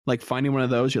Like finding one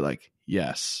of those, you're like,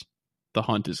 yes, the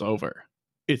hunt is over.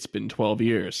 It's been 12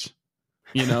 years.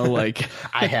 You know, like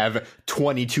I have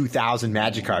 22,000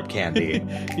 Magikarp candy.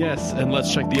 Yes, and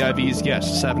let's check the IVs.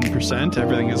 Yes, 7%.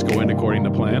 Everything is going according to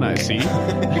plan, I see.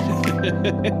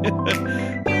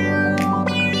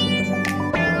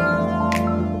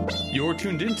 You're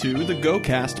tuned into the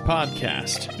GoCast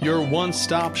podcast, your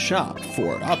one-stop shop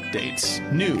for updates,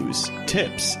 news,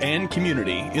 tips, and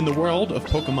community in the world of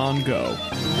Pokemon Go.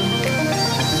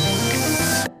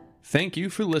 Thank you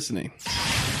for listening.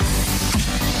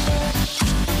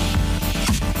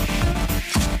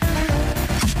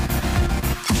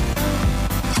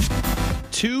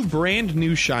 Two brand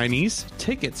new shinies,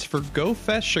 tickets for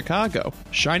GoFest Chicago,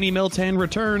 Shiny Miltank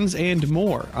returns, and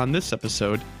more on this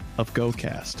episode of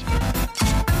GoCast.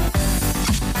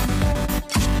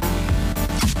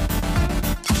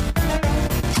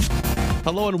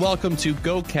 Hello and welcome to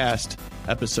GoCast,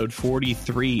 episode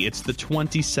 43. It's the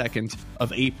 22nd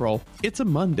of April. It's a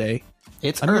Monday.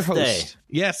 It's I'm Earth your Day. host.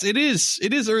 Yes, it is.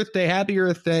 It is Earth Day. Happy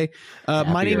Earth Day.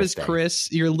 My name is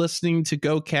Chris. You're listening to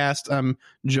GoCast. I'm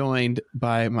joined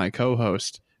by my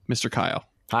co-host, Mr. Kyle.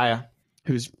 Hiya.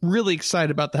 Who's really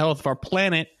excited about the health of our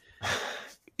planet.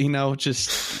 You know,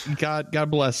 just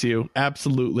God bless you.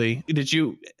 Absolutely. Did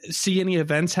you see any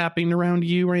events happening around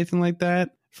you or anything like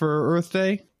that for Earth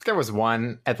Day? There was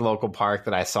one at the local park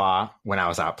that I saw when I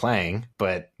was out playing,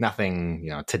 but nothing,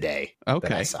 today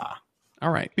that I saw.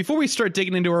 All right. Before we start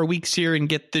digging into our weeks here and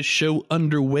get this show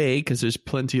underway, because there's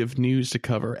plenty of news to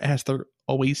cover, as there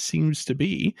always seems to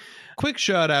be, quick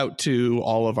shout out to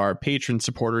all of our patron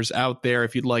supporters out there.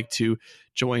 If you'd like to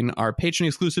join our patron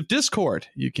exclusive Discord,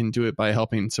 you can do it by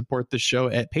helping support the show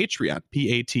at Patreon,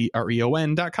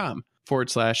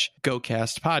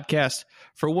 patreon.com/GoCast podcast.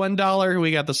 For $1,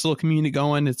 we got this little community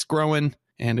going. It's growing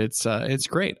and it's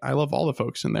great. I love all the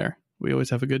folks in there. We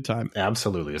always have a good time.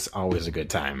 Absolutely. It's always a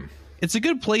good time. It's a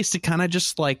good place to kind of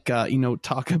just like,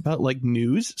 talk about like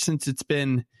news, since it's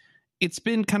been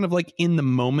kind of like in the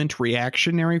moment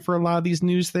reactionary for a lot of these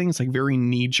news things, like very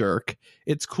knee jerk.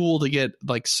 It's cool to get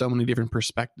like so many different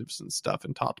perspectives and stuff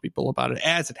and talk to people about it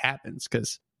as it happens.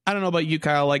 Cause I don't know about you,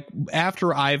 Kyle, like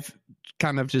after I've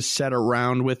kind of just sat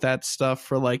around with that stuff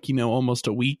for like, almost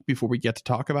a week before we get to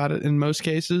talk about it in most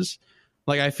cases.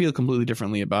 Like, I feel completely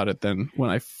differently about it than when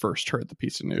I first heard the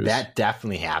piece of news. That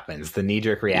definitely happens. The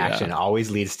knee-jerk reaction always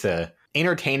leads to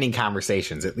entertaining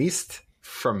conversations, at least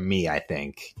from me, I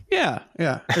think. Yeah,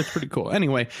 it's pretty cool.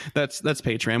 Anyway, that's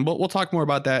Patreon. We'll talk more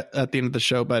about that at the end of the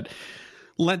show, but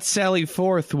let's sally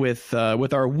forth with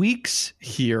our weeks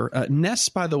here. Ness,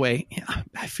 by the way,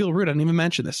 I feel rude. I didn't even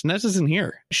mention this. Ness isn't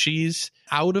here. She's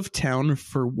out of town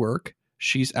for work.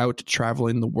 She's out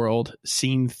traveling the world,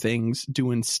 seeing things,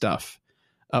 doing stuff.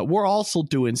 We're also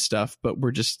doing stuff, but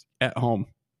we're just at home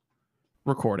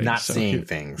recording. Not seeing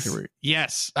things.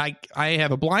 Yes, I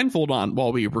have a blindfold on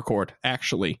while we record,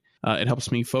 actually. It helps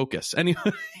me focus.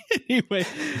 Anyway,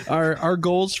 our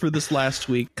goals for this last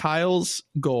week. Kyle's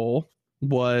goal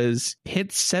was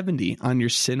hit 70 on your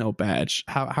Sinnoh badge.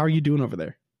 How are you doing over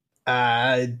there?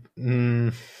 I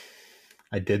didn't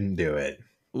do it.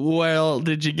 Well,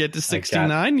 did you get to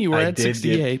 69? You were at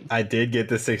 68. I did get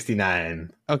to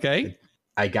 69. Okay.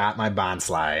 I got my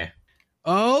Bonsly.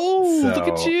 Oh, so look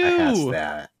at you. I passed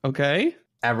that. Okay.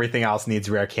 Everything else needs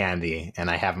rare candy, and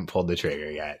I haven't pulled the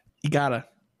trigger yet. You gotta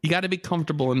be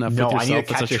comfortable enough with yourself. I need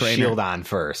to catch a shield on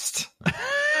first.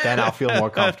 Then I'll feel more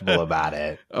comfortable about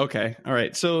it. Okay. All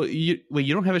right. So you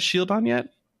don't have a shield on yet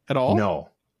at all?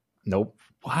 No. Nope.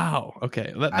 Wow.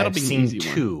 Okay. That'll I've be an seen easy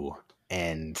two, one.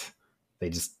 and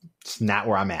it's not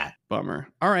where I'm at. Bummer.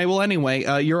 All right. Well,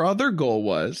 anyway, your other goal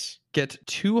was get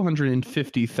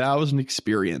 250,000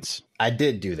 experience. I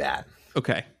did do that.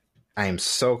 Okay. I am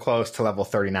so close to level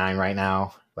 39 right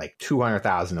now, like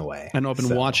 200,000 away. I know I've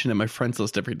been watching at my friends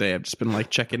list every day. I've just been like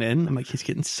checking in. I'm like, he's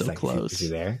getting so close. Is he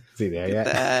there? Is he there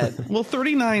yet? Well,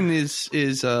 39 is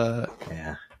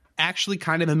yeah. Actually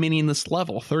kind of a meaningless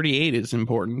level. 38 is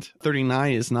important.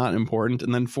 39 is not important.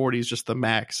 And then 40 is just the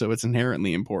max. So it's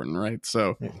inherently important, right?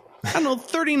 So I don't know.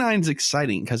 39 is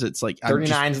exciting because it's like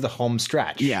 39 is the home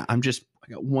stretch. Yeah. I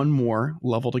got one more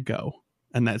level to go.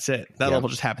 And that's it. That level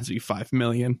just happens to be 5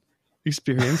 million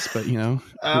experience. But,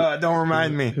 don't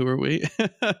remind me. Who are we?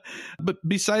 But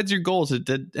besides your goals,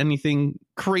 did anything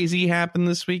crazy happen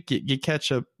this week? You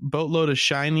catch a boatload of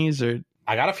shinies or...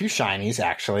 I got a few shinies,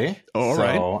 actually. All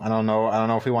right. I don't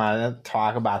know if we want to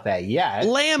talk about that yet.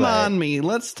 Lamb on me.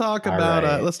 Let's talk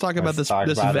about this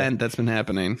event that's been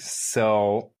happening.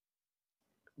 So,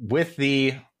 with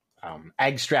the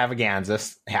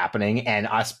Eggstravaganza happening and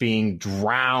us being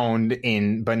drowned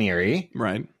in Baniri,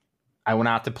 right? I went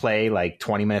out to play like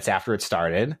 20 minutes after it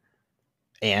started,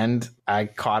 and I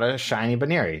caught a shiny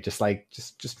Baneri, just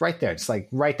right there, just like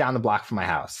right down the block from my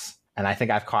house. And I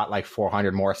think I've caught like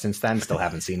 400 more since then. Still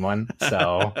haven't seen one.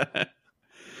 So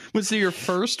was it your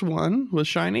first one was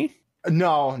shiny?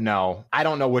 No. I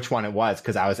don't know which one it was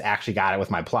because I was actually got it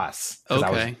with my plus because I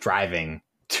was driving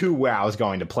to where I was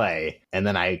going to play. And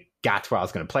then I got to where I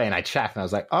was going to play and I checked and I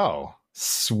was like, oh,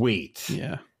 sweet.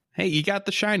 Yeah. Hey, you got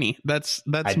the shiny. That's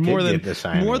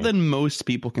more than most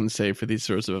people can say for these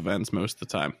sorts of events most of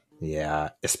the time.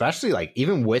 Yeah, especially like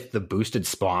even with the boosted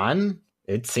spawn,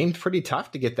 it seemed pretty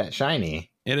tough to get that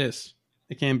shiny. It is.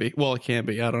 It can be. Well, it can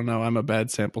be. I don't know. I'm a bad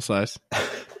sample size.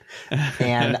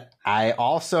 And I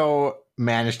also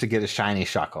managed to get a shiny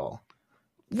Shuckle.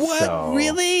 What? So,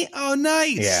 really? Oh,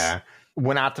 nice. Yeah.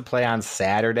 Went out to play on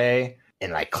Saturday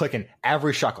and like clicking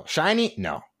every Shuckle. Shiny?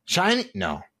 No. Shiny?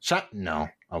 No. No.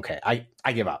 Okay.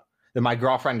 I give up. Then my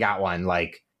girlfriend got one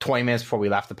like 20 minutes before we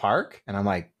left the park. And I'm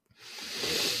like,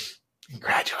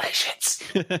 congratulations.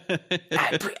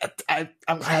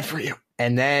 I'm glad for you.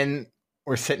 And then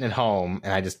we're sitting at home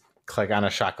and I just click on a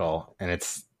Shuckle and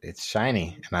it's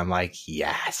shiny. And I'm like,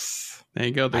 yes. There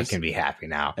you go. I can be happy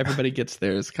now. Everybody gets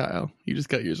theirs, Kyle. You just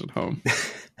got yours at home.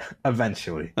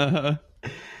 Eventually. Uh-huh.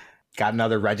 Got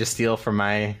another Registeel for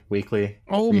my weekly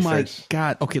research. My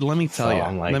God. Okay, let me tell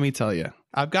you. Let me tell you.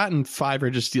 I've gotten 5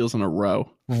 Registeels in a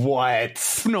row.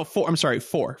 What? No, 4. I'm sorry,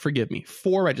 4. Forgive me.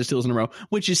 4 Registeels in a row,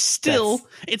 which is still,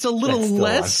 it's a little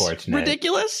less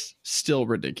ridiculous. Still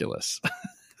ridiculous.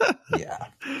 Yeah.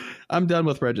 I'm done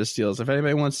with Registeels. If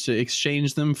anybody wants to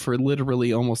exchange them for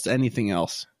literally almost anything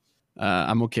else,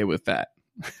 I'm okay with that.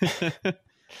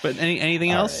 But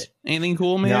anything else? Right. Anything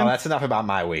cool, man? No, that's enough about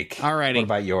my week. All righty. What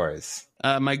about yours?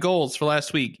 My goals for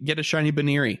last week: get a shiny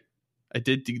Baneri. I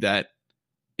did do that.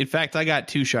 In fact, I got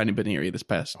 2 shiny Baneri this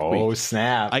past week. Oh,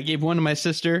 snap. I gave one to my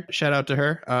sister. Shout out to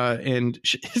her. And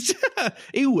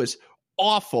it was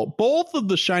awful. Both of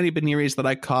the shiny Baneris that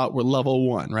I caught were level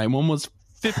 1, right? One was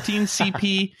 15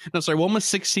 CP. No, sorry, one was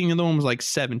 16 and the one was like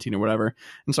 17 or whatever.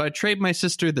 And so I trade my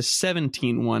sister the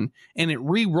 17 one and it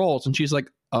re-rolls and she's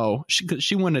like, oh,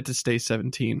 she wanted to stay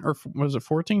 17 or was it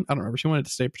 14? I don't remember. She wanted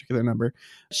to stay a particular number.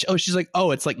 She's like,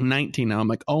 oh, it's like 19 now. I'm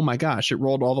like, oh my gosh, it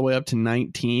rolled all the way up to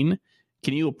 19.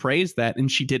 Can you appraise that?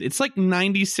 And she did. It's like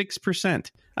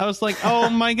 96%. I was like, oh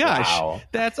my gosh, wow.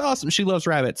 That's awesome. She loves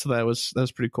rabbits. So that was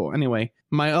pretty cool. Anyway,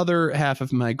 my other half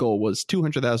of my goal was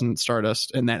 200,000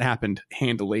 Stardust. And that happened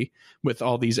handily with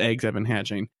all these eggs I've been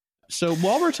hatching. So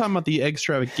while we're talking about the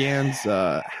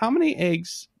extravaganza, how many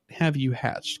eggs have you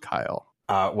hatched, Kyle?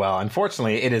 Well,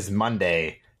 unfortunately, it is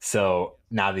Monday. So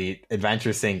now the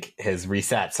Adventure Sync has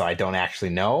reset. So I don't actually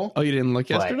know. Oh, you didn't look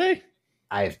yesterday?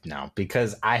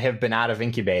 Because I have been out of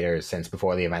incubators since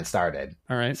before the event started.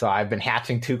 All right. So I've been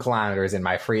hatching 2 kilometers in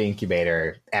my free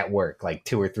incubator at work, like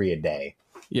 2 or 3 a day.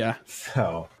 Yeah.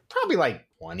 So probably like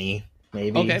 20,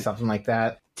 maybe something like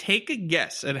that. Take a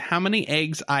guess at how many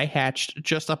eggs I hatched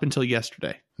just up until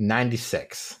yesterday.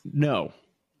 96. No.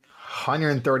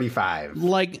 135.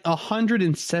 Like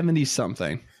 170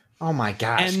 something. Oh my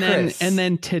gosh, and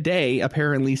then today,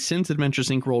 apparently, since Adventure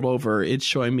Sync rolled over, it's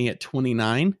showing me at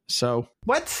 29. So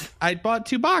what? I bought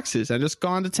 2 boxes. I just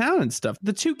gone to town and stuff.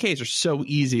 The 2Ks are so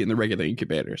easy in the regular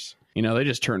incubators. You know, they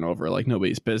just turn over like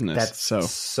nobody's business. That's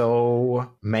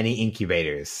so many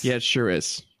incubators. Yeah, it sure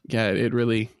is. Yeah, it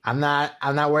really. I'm not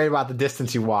worried about the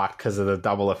distance you walk because of the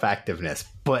double effectiveness,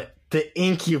 but the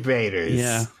incubators.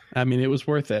 Yeah. I mean, it was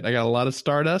worth it. I got a lot of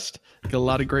Stardust. Got a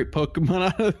lot of great Pokemon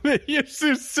out of it. You're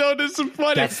so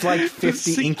disappointed. That's like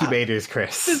 50 incubators,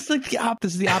 Chris. This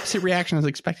is the opposite reaction I was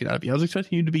expecting out of you. I was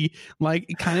expecting you to be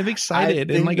like kind of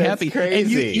excited and like happy.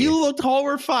 Crazy. And you looked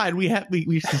horrified. We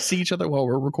see each other while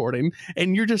we're recording,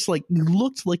 and you're just like, you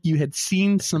looked like you had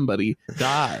seen somebody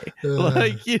die.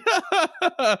 Like you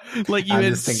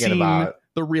had seen about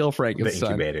the real Frankenstein. The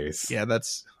incubators. Yeah,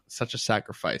 that's such a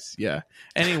sacrifice. Yeah.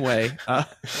 Anyway, I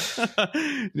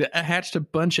hatched a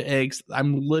bunch of eggs.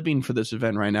 I'm living for this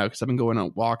event right now because I've been going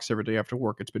on walks every day after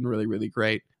work. It's been really, really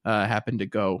great. Happened to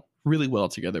go really well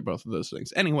together, both of those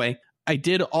things. Anyway, I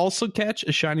did also catch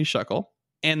a shiny Shuckle.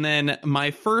 And then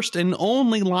my first and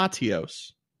only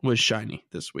Latios was shiny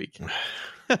this week.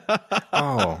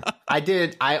 Oh, I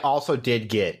did. I also did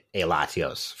get a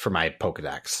Latios for my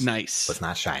Pokedex. Nice. But it's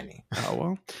not shiny. Oh,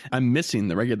 well, I'm missing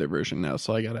the regular version now.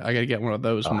 So I gotta get one of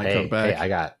those when they come back.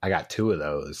 Hey, I got 2 of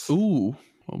those. Ooh.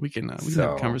 Well, we can have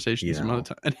a conversation some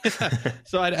other time.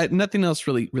 So I nothing else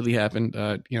really happened.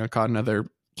 Caught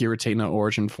another Giratina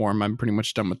origin form. I'm pretty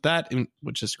much done with that,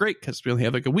 which is great because we only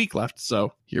have like a week left.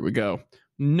 So here we go.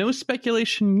 No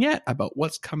speculation yet about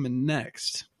what's coming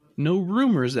next. No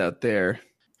rumors out there.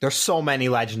 There's so many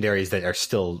legendaries that are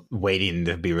still waiting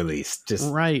to be released.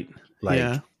 Just Right. like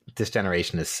Yeah. this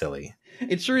generation is silly.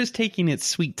 It sure is taking its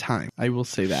sweet time. I will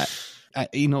say that.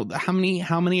 How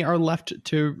many are left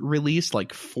to release?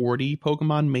 Like 40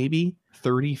 Pokemon, maybe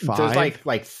 35. There's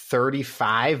like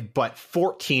 35, but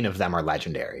 14 of them are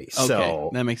legendary. Okay,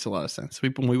 So that makes a lot of sense.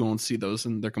 We won't see those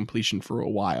in their completion for a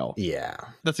while. yeah,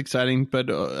 That's exciting, but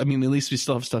at least we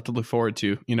still have stuff to look forward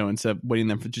to, instead of waiting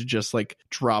them to just like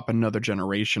drop another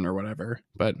generation or whatever.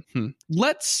 But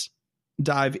let's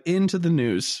dive into the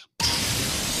news.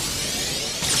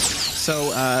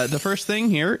 So the first thing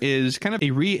here is kind of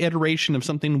a reiteration of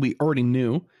something we already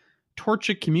knew.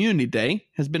 Torchic Community Day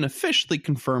has been officially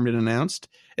confirmed and announced.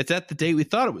 It's at the date we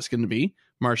thought it was going to be,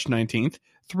 March 19th.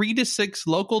 3 to 6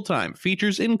 local time.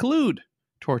 Features include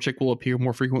Torchic will appear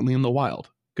more frequently in the wild.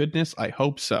 Goodness, I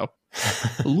hope so.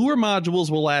 Lure modules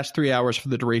will last 3 hours for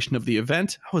the duration of the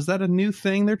event. Oh, is that a new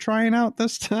thing they're trying out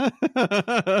this time?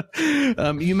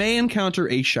 You may encounter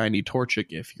a shiny Torchic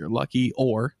if you're lucky,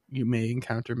 or you may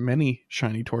encounter many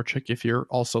shiny Torchic if you're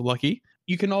also lucky.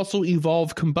 You can also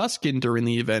evolve Combuskin during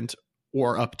the event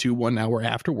or up to 1 hour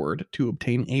afterward to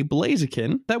obtain a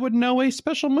Blaziken that would know a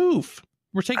special move.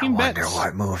 We're taking bets. I wonder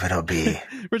what move it'll be.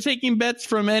 We're taking bets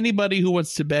from anybody who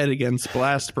wants to bet against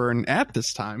Blastburn at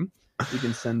this time. You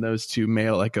can send those to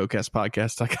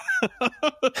mail@gocastpodcast.com.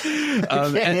 I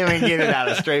can't even get it out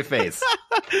of straight face.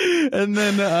 And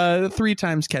then 3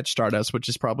 times catch Stardust, which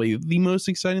is probably the most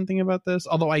exciting thing about this.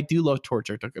 Although I do love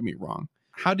Torchic, don't get me wrong.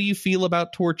 How do you feel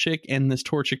about Torchic and this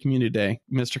Torchic Community Day,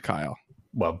 Mr. Kyle?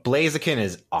 Well, Blaziken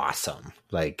is awesome.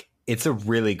 Like, it's a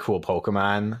really cool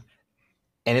Pokemon.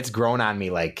 And it's grown on me,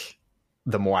 like,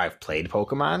 the more I've played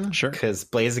Pokemon. Sure. Because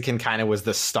Blaziken kind of was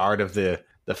the start of the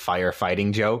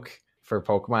firefighting joke for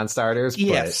Pokemon starters.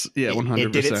 Yes. But yeah, 100%.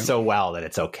 It did it so well that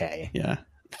it's okay. Yeah.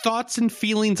 Thoughts and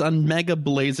feelings on Mega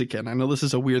Blaziken? I know this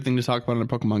is a weird thing to talk about on a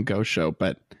Pokemon Go show,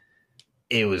 but...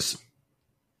 It was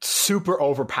super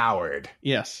overpowered.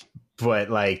 Yes.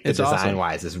 But, like, the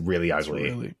design-wise is really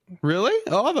ugly. Really?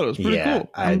 Oh, I thought it was pretty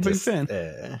cool. I'm a big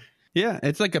fan. Yeah,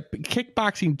 it's like a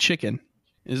kickboxing chicken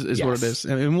is yes. What it is.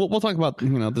 And we'll talk about,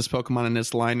 this Pokemon in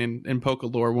this line in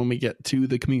Pokelore when we get to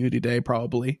the Community Day,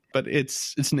 probably. But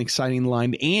it's an exciting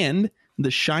line. And the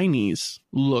shinies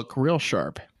look real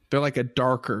sharp. They're like a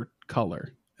darker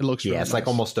color. It looks really it's nice. Like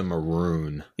almost a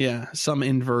maroon. Yeah, some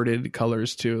inverted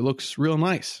colors, too. It looks real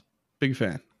nice. Big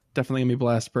fan. Definitely gonna be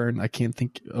Blastburn. I can't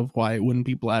think of why it wouldn't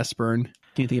be Blastburn.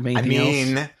 Can you think of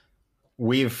anything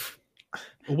else?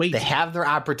 They have their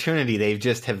opportunity. They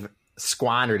just have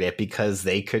squandered it because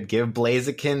they could give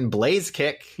Blaziken Blaze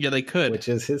Kick. Yeah, they could. Which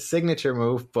is his signature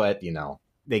move, but,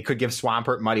 they could give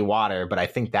Swampert Muddy Water, but I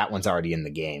think that one's already in the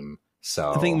game.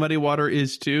 So I think Muddy Water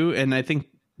is too, and I think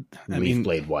Leaf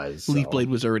Blade was. Leaf Blade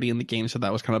was already in the game, so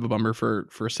that was kind of a bummer for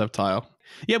Sceptile.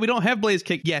 Yeah, we don't have Blaze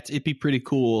Kick yet. It'd be pretty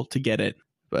cool to get it.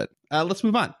 But let's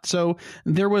move on. So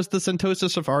there was the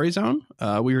Sentosa Safari Zone.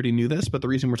 We already knew this, but the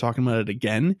reason we're talking about it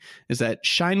again is that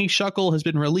Shiny Shuckle has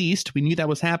been released. We knew that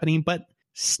was happening, but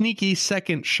sneaky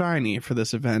second shiny for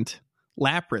this event,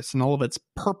 Lapras, and all of its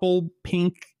purple,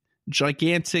 pink,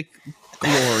 gigantic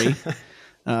glory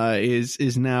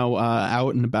is now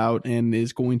out and about and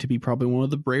is going to be probably one of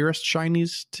the rarest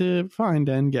shinies to find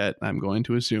and get, I'm going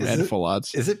to assume, at full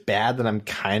odds. Is it bad that I'm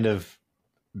kind of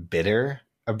bitter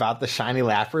about the shiny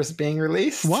Lapras being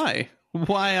released? Why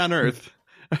on earth?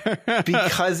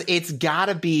 Because it's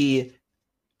gotta be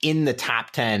in the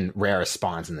top 10 rarest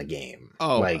spawns in the game.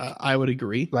 I would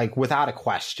agree, like without a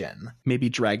question. Maybe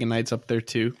Dragonite's up there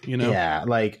too, Yeah,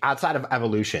 like outside of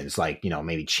evolutions, like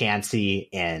maybe Chansey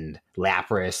and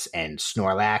Lapras and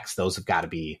Snorlax, those have got to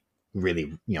be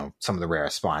really some of the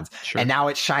rarest spawns. Sure. And now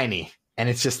it's shiny and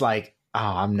it's just like, oh,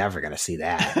 I'm never gonna see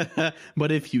that.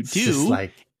 But if you do,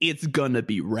 it's gonna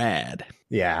be rad.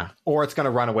 Yeah. Or it's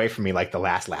gonna run away from me like the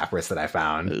last Lapras that I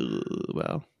found.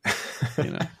 Well,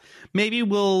 maybe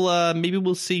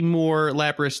we'll see more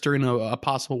Lapras during a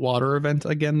possible water event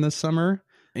again this summer.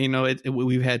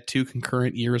 We've had 2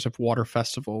 concurrent years of water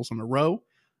festivals in a row.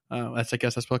 I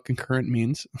guess that's what concurrent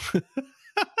means.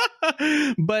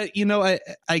 But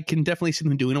I can definitely see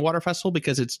them doing a water festival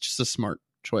because it's just a smart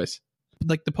choice.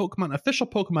 Like the official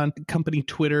Pokemon company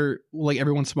Twitter, like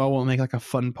every once in a while will make like a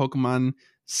fun Pokemon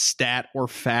stat or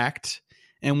fact.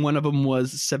 And one of them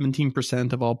was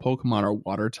 17% of all Pokemon are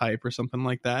water type or something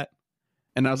like that.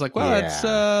 And I was like, well,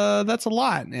 that's a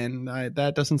lot. And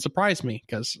that doesn't surprise me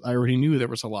because I already knew there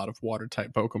was a lot of water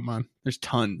type Pokemon. There's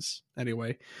tons.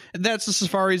 Anyway, that's the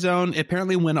Safari Zone. It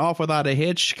apparently went off without a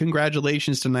hitch.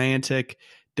 Congratulations to Niantic.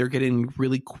 They're getting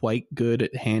really quite good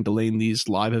at handling these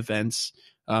live events.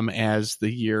 as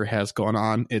the year has gone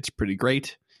on. It's pretty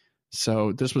great.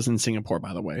 So this was in Singapore,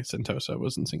 by the way. Sentosa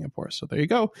was in Singapore. So there you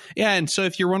go. Yeah, and so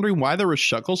if you're wondering why there were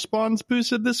Shuckle spawns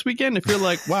boosted this weekend, if you're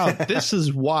like, wow, this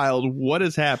is wild. What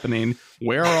is happening?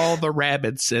 Where are all the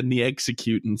rabbits and the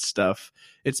execute and stuff?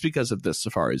 It's because of this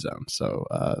Safari Zone. So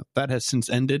that has since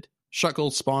ended.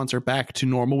 Shuckle spawns are back to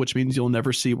normal, which means you'll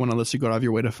never see one unless you go out of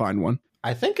your way to find one.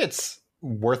 I think it's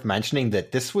worth mentioning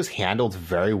that this was handled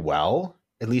very well,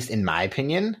 at least in my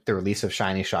opinion, the release of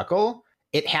Shiny Shuckle.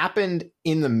 It happened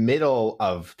in the middle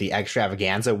of the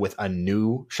extravaganza with a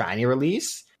new Shiny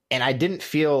release, and I didn't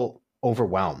feel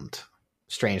overwhelmed,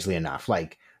 strangely enough.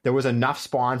 Like, there was enough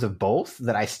spawns of both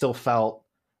that I still felt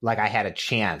like I had a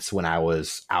chance when I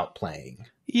was out playing.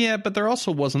 Yeah, but there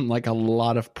also wasn't like a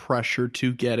lot of pressure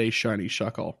to get a Shiny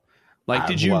Shuckle. Like,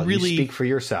 did you really you speak for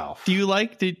yourself? Do you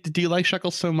like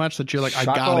Shuckle so much that you're like, I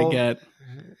gotta get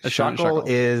a Shiny Shuckle?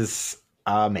 Is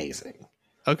amazing.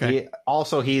 Okay.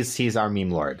 He's our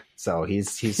meme lord, so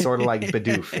he's sort of like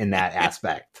Bidoof in that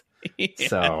aspect. Yeah.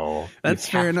 So that's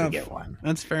fair enough. Get one.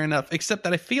 That's fair enough. Except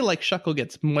that I feel like Shuckle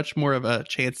gets much more of a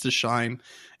chance to shine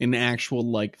in actual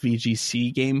like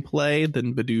VGC gameplay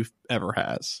than Bidoof ever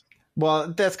has. Well,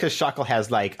 that's because Shuckle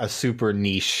has like a super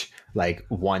niche, like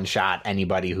one shot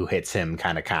anybody who hits him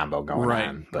kind of combo going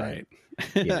on. But, right.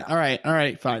 Yeah. All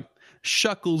right, fine.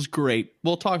 Shuckle's great.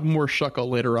 We'll talk more Shuckle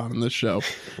later on in the show.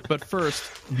 But first,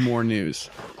 more news.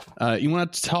 You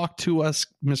want to talk to us,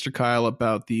 Mr. Kyle,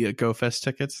 about the GoFest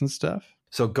tickets and stuff?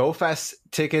 So GoFest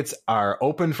tickets are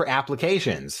open for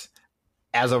applications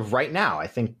as of right now. I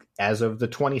think as of the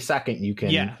 22nd, you can.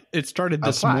 Yeah, it started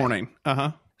this apply. morning.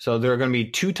 Uh-huh. So there are going to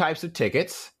be two types of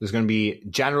tickets. There's going to be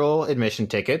general admission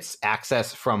tickets,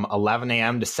 access from 11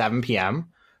 a.m. to 7 p.m.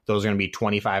 Those are going to be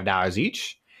 $25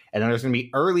 each. And then there's going to be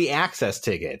early access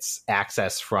tickets,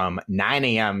 access from 9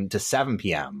 a.m. to 7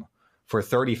 p.m. for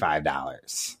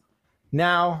 $35.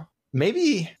 Now,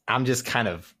 maybe I'm just kind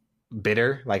of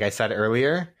bitter, like I said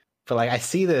earlier, but like I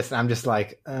see this and I'm just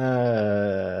like,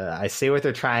 I see what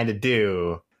they're trying to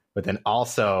do, but then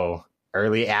also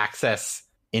early access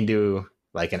into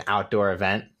like an outdoor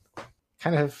event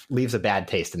kind of leaves a bad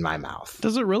taste in my mouth.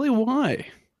 Does it really? Why?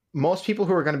 Most people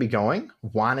who are going to be going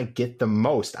want to get the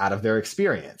most out of their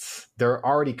experience. They're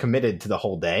already committed to the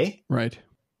whole day. Right.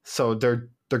 So they're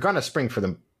going to spring for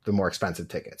the more expensive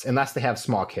tickets unless they have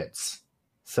small kids.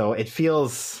 So it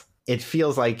feels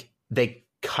like they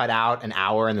cut out an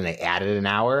hour and then they added an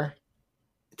hour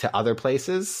to other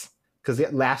places. Because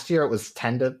last year it was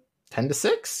 10 to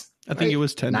 6. I think it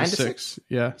was 10 to 6.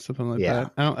 Yeah, something like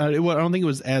that. I don't think it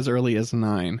was as early as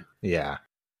 9. Yeah.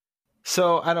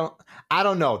 So I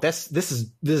don't know. This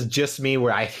is just me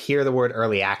where I hear the word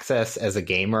early access as a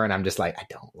gamer and I'm just like, I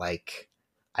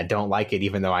don't like it,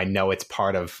 even though I know it's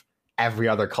part of every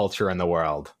other culture in the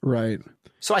world. Right.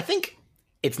 So I think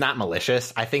it's not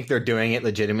malicious. I think they're doing it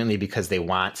legitimately because they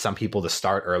want some people to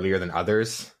start earlier than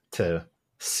others to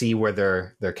see where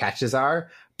their catches are.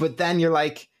 But then you're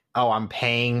like, oh, I'm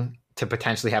paying to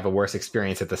potentially have a worse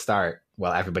experience at the start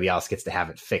while everybody else gets to have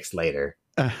it fixed later.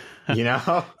 You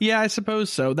know? Yeah, I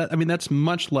suppose so. That's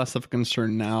much less of a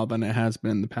concern now than it has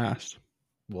been in the past.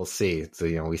 We'll see. So,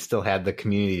 we still had the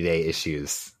community day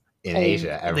issues in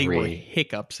Asia. They were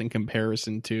hiccups in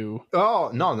comparison to. Oh,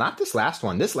 no, not this last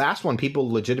one. This last one,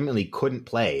 people legitimately couldn't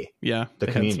play. Yeah, the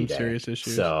community had some day. Serious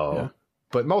issues. So, yeah.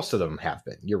 But most of them have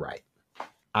been. You're right.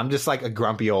 I'm just like a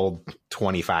grumpy old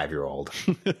 25-year-old.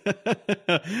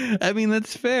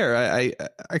 That's fair.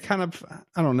 I kind of,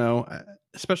 I don't know,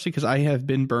 especially because I have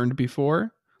been burned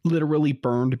before, literally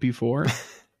burned before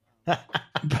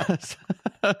but,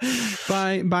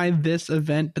 by this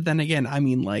event. But then again,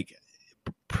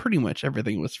 pretty much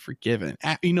everything was forgiven.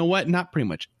 You know what? Not pretty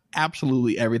much.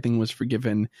 Absolutely everything was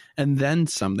forgiven. And then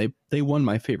some. They won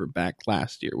my favorite back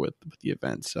last year with the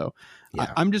event. So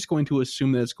yeah. I'm just going to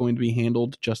assume that it's going to be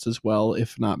handled just as well,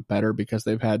 if not better, because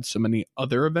they've had so many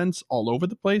other events all over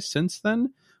the place since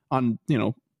then on,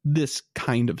 this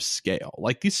kind of scale.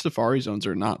 Like, these safari zones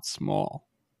are not small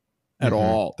at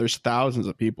all. There's thousands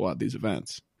of people at these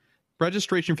events.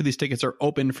 Registration for these tickets are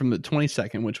open from the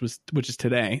 22nd, which is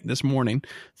today, this morning,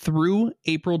 through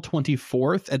April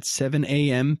 24th at 7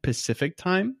 a.m. Pacific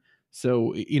time.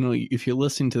 So, if you're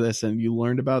listening to this and you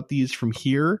learned about these from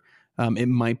here, it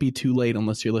might be too late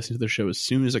unless you're listening to the show as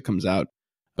soon as it comes out.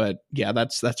 But yeah,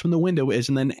 that's when the window is.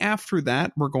 And then after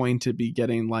that, we're going to be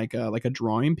getting like a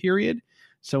drawing period.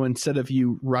 So instead of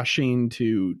you rushing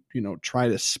to, try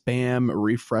to spam a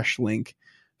refresh link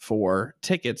for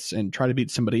tickets and try to beat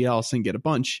somebody else and get a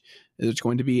bunch, there's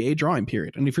going to be a drawing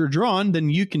period. And if you're drawn, then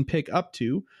you can pick up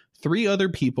to 3 other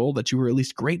people that you were at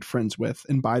least great friends with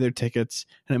and buy their tickets.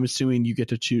 And I'm assuming you get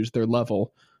to choose their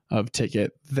level of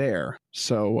ticket there.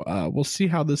 So we'll see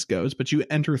how this goes. But you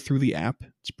enter through the app.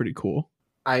 It's pretty cool.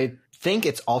 I think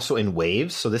it's also in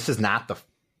waves. So these are not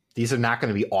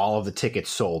going to be all of the tickets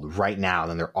sold right now,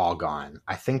 then they're all gone.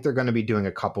 I think they're going to be doing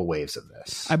a couple waves of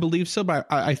this. I believe so, but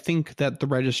I think that the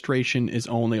registration is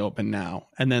only open now,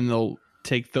 and then they'll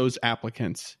take those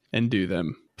applicants and do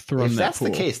them. If that's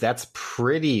the case, that's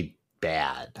pretty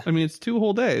bad. I mean, it's 2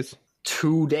 whole days.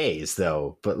 2 days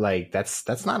though, but like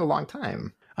that's not a long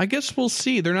time. I guess we'll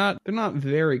see. They're not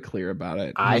very clear about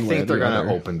it. I think they're going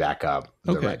to open back up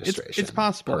the registration. It's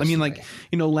possible. Personally. I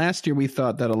mean, like, last year we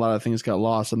thought that a lot of things got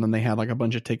lost, and then they had like a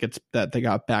bunch of tickets that they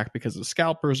got back because of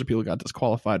scalpers or people got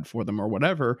disqualified for them or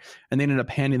whatever, and they ended up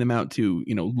handing them out to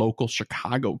local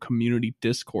Chicago community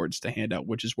discords to hand out,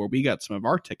 which is where we got some of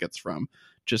our tickets from,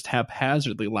 just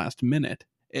haphazardly last minute.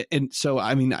 And so,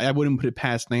 I mean, I wouldn't put it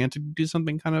past Niantic to do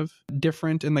something kind of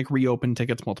different and like reopen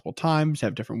tickets multiple times,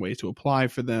 have different ways to apply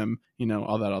for them,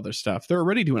 all that other stuff. They're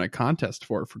already doing a contest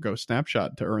for Ghost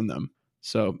Snapshot to earn them.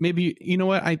 So maybe,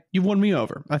 you've won me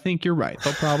over. I think you're right.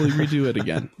 They'll probably redo it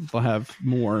again. They'll have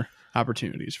more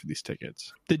opportunities for these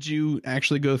tickets. Did you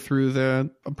actually go through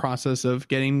the process of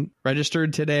getting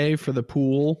registered today for the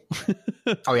pool?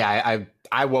 Oh, yeah.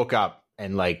 I woke up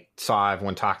and like saw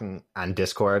everyone talking on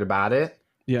Discord about it.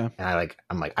 Yeah. And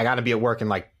I'm like, I got to be at work in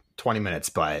like 20 minutes,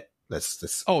 but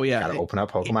let's oh, yeah. got to open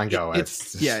up Pokemon Go.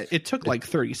 It took like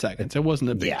 30 seconds. It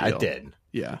wasn't a big deal. Yeah, it did.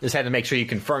 Yeah. Just had to make sure you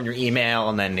confirm your email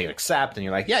and then you accept and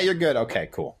you're like, yeah, you're good. Okay,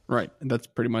 cool. Right. That's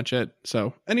pretty much it.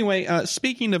 So anyway,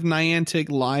 speaking of Niantic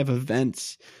live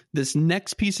events, this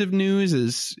next piece of news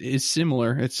is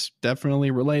similar. It's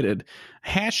definitely related.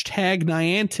 Hashtag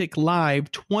Niantic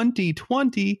Live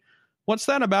 2020. What's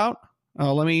that about?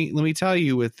 Let me tell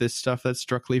you with this stuff that's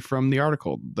directly from the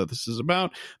article that this is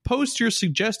about. Post your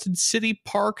suggested city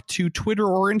park to Twitter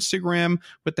or Instagram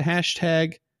with the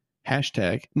hashtag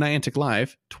Niantic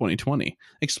Live 2020,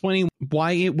 explaining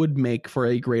why it would make for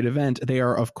a great event. They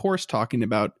are, of course, talking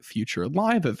about future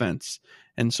live events.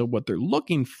 And so what they're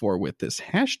looking for with this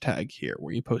hashtag here,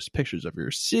 where you post pictures of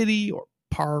your city or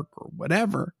park or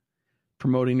whatever,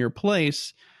 promoting your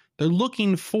place, they're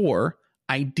looking for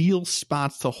ideal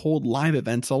spots to hold live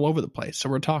events all over the place. So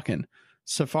we're talking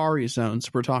safari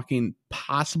zones. We're talking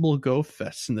possible Go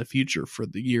Fests in the future for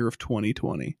the year of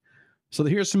 2020. So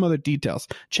here's some other details.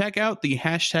 Check out the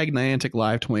hashtag Niantic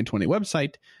Live 2020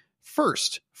 website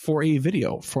first for a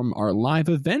video from our live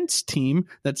events team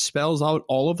that spells out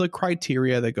all of the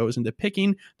criteria that goes into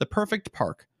picking the perfect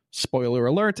park. Spoiler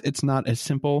alert, it's not as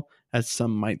simple as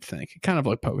some might think. Kind of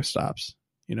like Pokestops.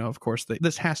 Of course,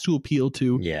 this has to appeal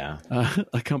to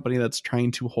a company that's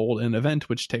trying to hold an event,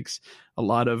 which takes a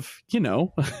lot of,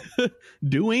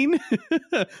 doing,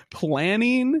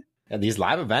 planning. Yeah, these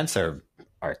live events are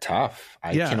tough.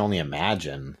 I can only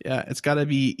imagine. Yeah, it's got to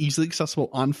be easily accessible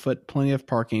on foot, plenty of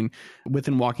parking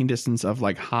within walking distance of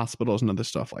like hospitals and other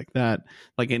stuff like that.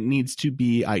 Like it needs to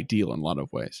be ideal in a lot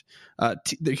of ways.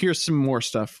 Here's some more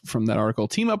stuff from that article.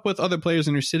 Team up with other players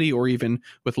in your city or even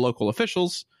with local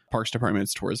officials, parks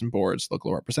departments, tourism boards,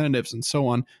 local representatives, and so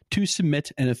on to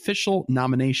submit an official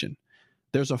nomination.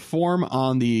 There's a form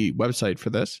on the website for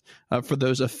this, for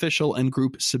those official and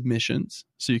group submissions.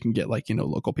 So you can get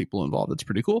local people involved. It's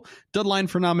pretty cool. Deadline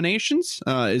for nominations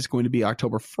is going to be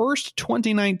October 1st,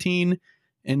 2019.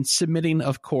 And submitting,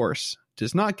 of course,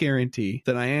 does not guarantee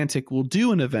that Niantic will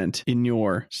do an event in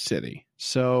your city.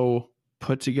 So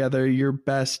put together your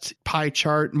best pie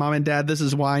chart. Mom and Dad, this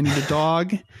is why I need a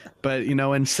dog. But,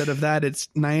 instead of that, it's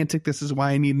Niantic. This is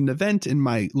why I need an event in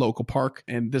my local park.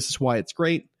 And this is why it's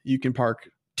great. You can park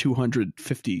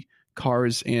 250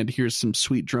 cars. And here's some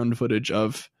sweet drone footage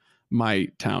of my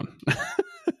town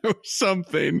or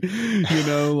something, this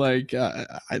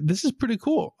is pretty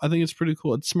cool. I think it's pretty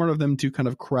cool. It's smart of them to kind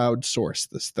of crowdsource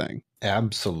this thing.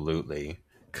 Absolutely.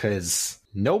 Because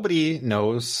nobody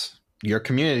knows your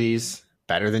communities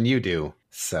better than you do.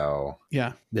 So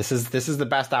yeah, this is the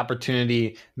best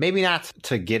opportunity, maybe not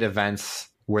to get events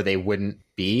where they wouldn't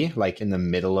be like in the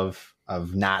middle of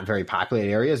not very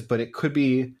populated areas, but it could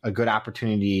be a good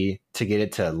opportunity to get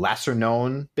it to lesser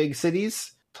known big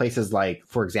cities, places like,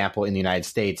 for example, in the United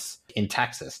States, in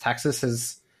Texas. Texas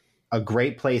is a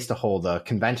great place to hold a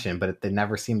convention, but they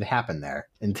never seem to happen there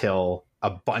until a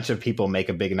bunch of people make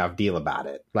a big enough deal about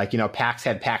it. Like, PAX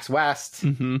had PAX West,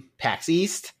 PAX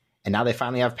East, and now they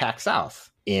finally have PAX South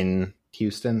in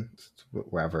Houston,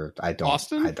 wherever.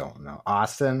 Austin? I don't know.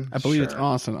 Austin? I believe it's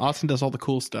Austin. Austin does all the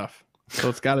cool stuff. So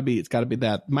it's got to be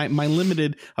that. My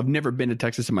limited. I've never been to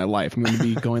Texas in my life. I'm going to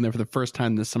be going there for the first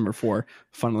time this summer for,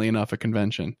 funnily enough, a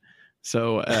convention.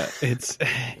 So it's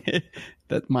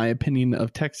that my opinion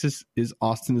of Texas is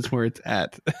Austin is where it's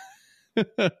at.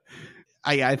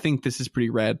 I think this is pretty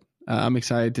rad. I'm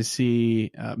excited to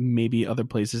see maybe other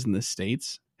places in the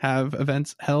States have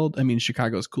events held. I mean,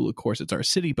 Chicago's cool, of course, it's our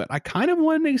city, but I kind of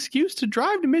want an excuse to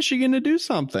drive to Michigan to do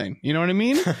something. You know what I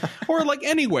mean? Or like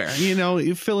anywhere,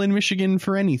 you fill in Michigan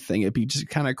for anything. It'd be just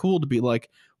kind of cool to be like,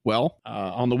 well,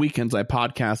 on the weekends, I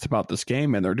podcast about this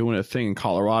game and they're doing a thing in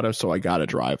Colorado, so I got to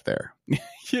drive there.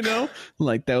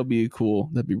 Like that would be cool.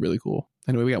 That'd be really cool.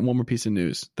 Anyway, we got one more piece of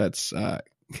news that's kind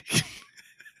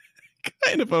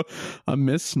of a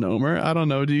misnomer. I don't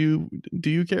know. Do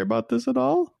you care about this at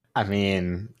all? I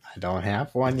mean, I don't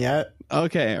have one yet.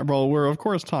 Okay, well, we're of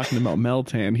course talking about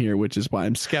Meltan here, which is why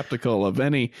I'm skeptical of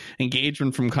any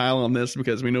engagement from Kyle on this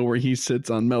because we know where he sits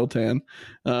on Meltan.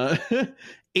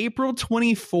 April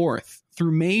 24th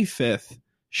through May 5th,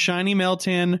 Shiny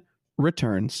Meltan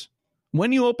returns.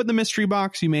 When you open the mystery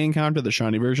box, you may encounter the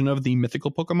shiny version of the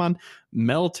mythical Pokemon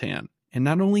Meltan. And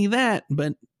not only that,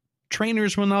 but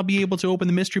trainers will now be able to open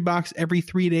the mystery box every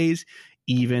 3 days,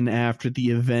 even after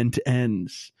the event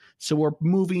ends. So we're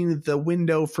moving the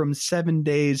window from 7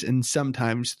 days and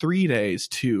sometimes 3 days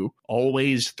to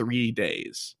always 3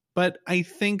 days. But I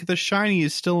think the shiny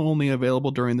is still only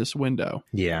available during this window.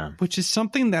 Yeah. Which is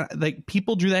something that like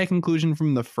people drew that conclusion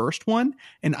from the first one.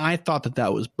 And I thought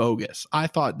that was bogus. I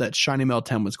thought that shiny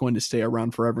Meltan was going to stay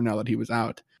around forever now that he was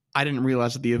out. I didn't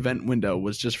realize that the event window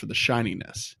was just for the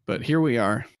shininess. But here we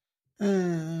are.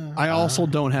 I also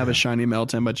don't have a shiny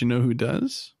Meltan, but you know who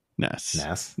does? Ness.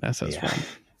 Ness has one.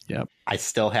 Yep. I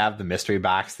still have the mystery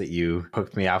box that you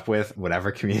hooked me up with,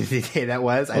 whatever community day that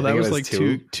was. I think that was like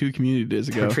two community days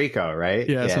ago. Trico, right?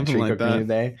 Yeah, something Trico like that. Community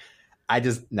day. I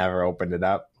just never opened it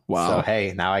up. Wow. So,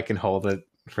 hey, now I can hold it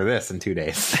for this in 2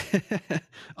 days.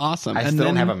 Awesome. I still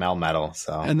don't have a Melmetal.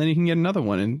 So. And then you can get another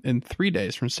one in 3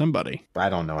 days from somebody. I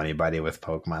don't know anybody with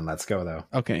Pokemon Let's Go, though.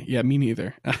 Okay. Yeah, me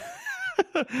neither.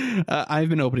 I've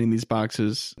been opening these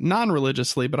boxes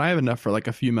non-religiously, but I have enough for like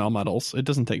a few Melmetals. It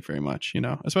doesn't take very much,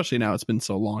 especially now it's been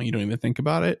so long you don't even think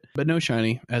about it. But no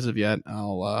shiny as of yet.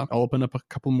 I'll open up a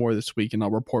couple more this week and I'll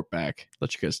report back,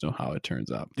 let you guys know how it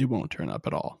turns out. It won't turn up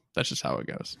at all. That's just how it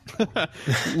goes.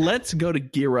 Let's go to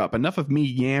Gear Up. Enough of me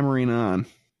yammering on.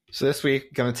 So this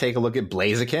week, going to take a look at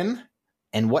Blaziken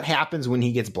and what happens when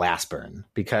he gets Blast Burn,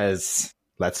 because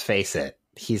let's face it,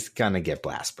 he's going to get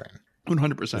Blast Burn.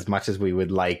 100%. As much as we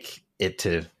would like it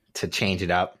to change it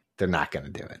up, they're not going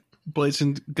to do it.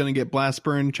 Blaziken's going to get Blast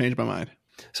Burn. Change my mind.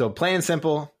 So plain and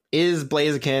simple, is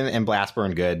Blaziken and Blast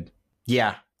Burn good?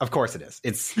 Yeah, of course it is.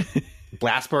 It's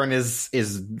Blast Burn is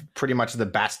pretty much the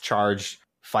best charge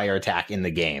fire attack in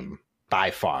the game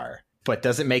by far. But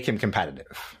does it make him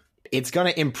competitive? It's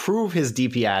going to improve his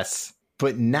DPS,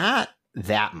 but not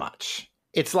that much.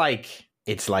 It's like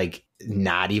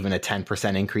not even a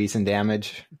 10% increase in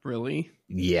damage. Really?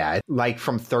 Yeah, like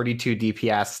from 32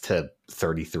 DPS to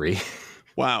 33.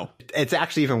 Wow. It's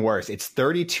actually even worse. It's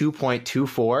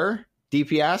 32.24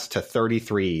 DPS to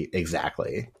 33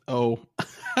 exactly. Oh,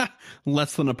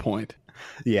 less than a point.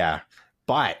 Yeah,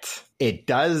 but it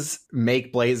does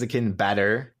make Blaziken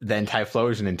better than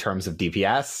Typhlosion in terms of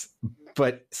DPS,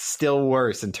 but still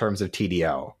worse in terms of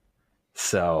TDO.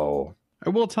 So I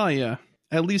will tell you,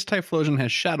 at least Typhlosion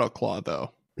has Shadow Claw,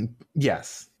 though.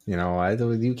 Yes.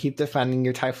 You keep defending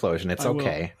your Typhlosion. It's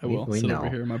okay. I will. We sit know. over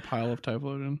here in my pile of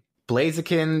Typhlosion.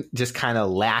 Blaziken just kind of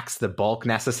lacks the bulk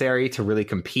necessary to really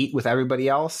compete with everybody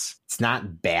else. It's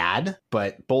not bad,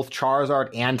 but both Charizard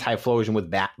and Typhlosion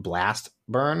with that Blast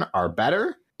Burn are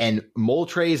better. And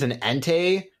Moltres and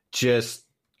Entei just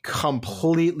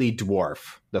completely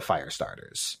dwarf the fire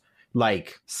starters.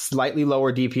 Like slightly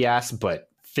lower DPS, but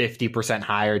 50%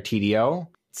 higher TDO.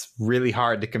 It's really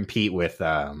hard to compete with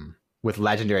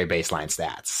legendary baseline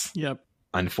stats. Yep.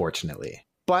 Unfortunately.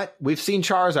 But we've seen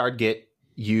Charizard get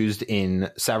used in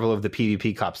several of the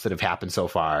PvP cups that have happened so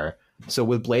far. So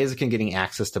with Blaziken getting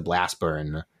access to Blast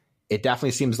Burn, it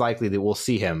definitely seems likely that we'll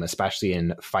see him, especially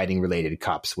in fighting related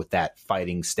cups with that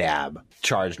fighting stab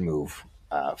charged move.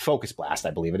 Focus Blast,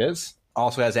 I believe it is.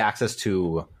 Also has access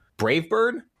to Brave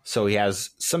Bird. So he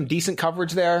has some decent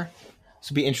coverage there.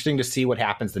 So it'll be interesting to see what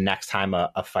happens the next time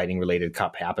a fighting related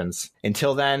cup happens.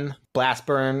 Until then, Blast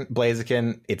Burn,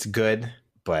 Blaziken, it's good,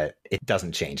 but it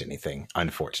doesn't change anything,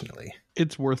 unfortunately.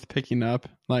 It's worth picking up.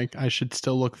 Like, I should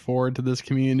still look forward to this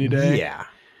community day. Yeah.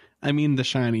 I mean, the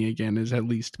shiny again is at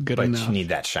least good enough. But you need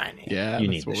that shiny. Yeah,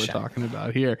 you that's what we're talking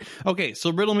about here. Okay,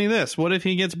 so riddle me this. What if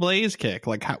he gets Blaze Kick?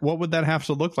 Like, what would that have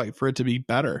to look like for it to be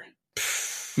better?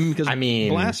 Because I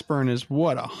mean, Blast Burn is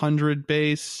what, 100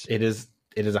 base? It is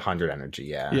 100 energy,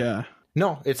 yeah. Yeah.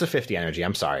 No, it's a 50 energy.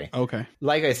 I'm sorry. Okay.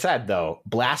 Like I said, though,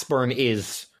 Blast Burn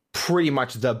is pretty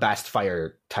much the best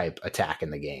fire type attack in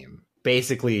the game.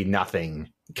 Basically, nothing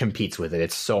competes with it.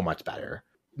 It's so much better.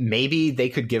 Maybe they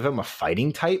could give him a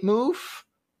fighting type move.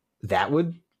 That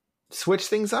would switch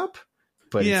things up.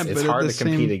 But it's hard to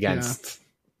compete against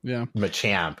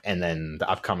Machamp and then the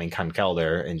upcoming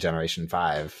Conkeldurr in Generation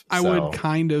 5. I would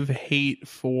kind of hate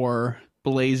for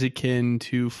Blaziken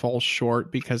to fall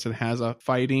short because it has a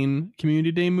fighting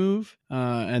Community Day move,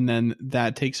 and then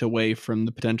that takes away from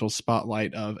the potential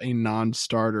spotlight of a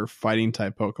non-starter fighting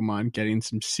type Pokemon getting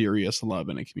some serious love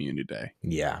in a Community Day.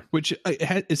 Yeah, which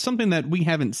is something that we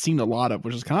haven't seen a lot of,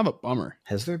 which is kind of a bummer.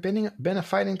 Has there been a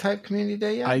fighting type Community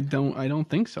Day yet? I don't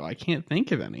think so. I can't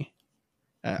think of any.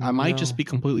 I might just be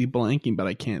completely blanking, but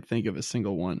I can't think of a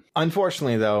single one.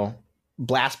 Unfortunately, though,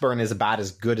 Blast Burn is about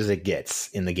as good as it gets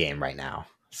in the game right now.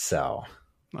 So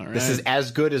This is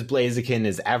as good as Blaziken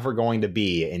is ever going to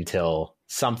be until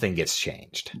something gets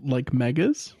changed. Like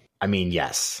Megas? I mean,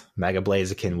 yes. Mega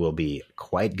Blaziken will be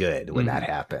quite good when that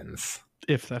happens.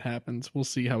 If that happens. We'll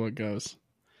see how it goes.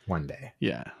 One day.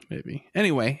 Yeah, maybe.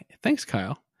 Anyway, thanks,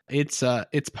 Kyle. It's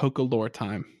Pokelore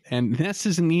time. And Ness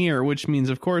is in the year, which means,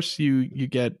 of course, you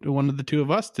get one of the two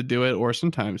of us to do it, or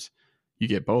sometimes you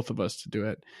get both of us to do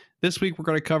it. This week, we're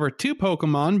going to cover two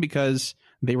Pokemon because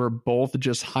they were both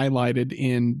just highlighted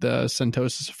in the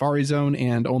Sentosa Safari Zone,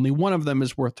 and only one of them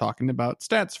is worth talking about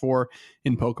stats for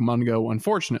in Pokemon Go,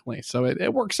 unfortunately. So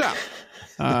it works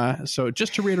out. So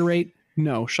just to reiterate,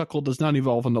 no, Shuckle does not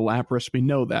evolve into Lapras. We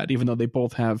know that, even though they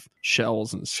both have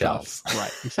shells and stuff.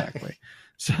 Right, exactly.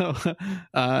 So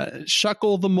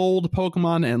Shuckle, the mold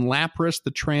Pokemon, and Lapras,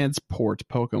 the transport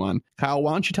Pokemon. Kyle,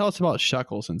 why don't you tell us about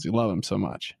Shuckle since you love him so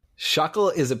much?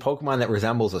 Shuckle is a Pokemon that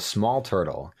resembles a small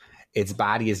turtle. Its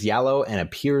body is yellow and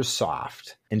appears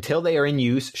soft. Until they are in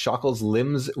use, Shuckle's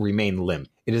limbs remain limp.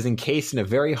 It is encased in a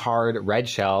very hard red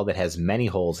shell that has many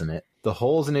holes in it. The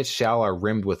holes in its shell are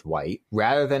rimmed with white.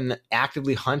 Rather than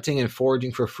actively hunting and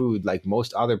foraging for food like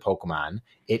most other Pokemon,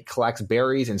 it collects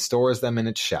berries and stores them in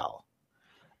its shell.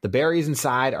 The berries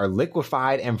inside are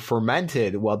liquefied and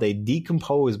fermented while they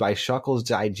decompose by Shuckle's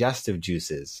digestive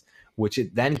juices, which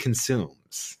it then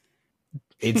consumes.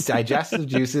 Its digestive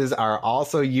juices are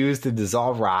also used to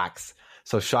dissolve rocks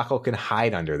so Shuckle can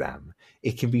hide under them.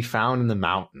 It can be found in the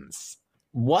mountains.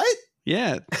 What?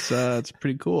 Yeah, it's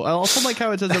pretty cool. I also like how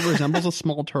it says it resembles a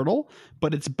small turtle,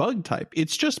 but it's bug type.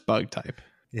 It's just bug type.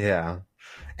 Yeah.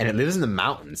 And it lives in the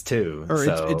mountains too. Or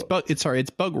it's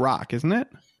bug rock, isn't it?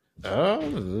 Oh,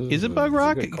 is it bug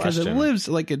rock? Because it lives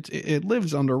like it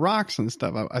lives under rocks and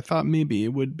stuff. I thought maybe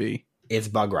it would be. It's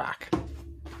bug rock.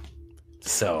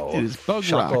 So it is bug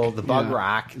Shuckle, rock. The bug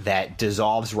rock that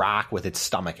dissolves rock with its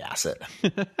stomach acid.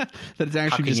 That it's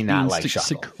actually just being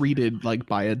secreted like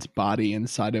by its body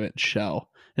inside of its shell.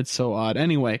 It's so odd.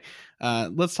 Anyway,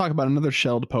 let's talk about another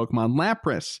shelled Pokemon,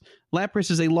 Lapras.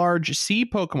 Lapras is a large sea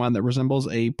Pokemon that resembles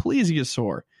a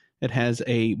plesiosaur. It has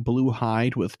a blue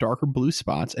hide with darker blue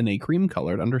spots and a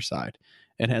cream-colored underside.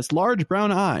 It has large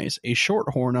brown eyes, a short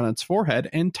horn on its forehead,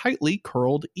 and tightly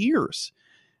curled ears.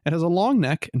 It has a long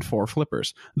neck and 4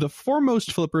 flippers. The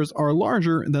foremost flippers are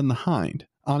larger than the hind.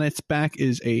 On its back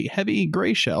is a heavy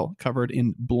gray shell covered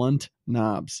in blunt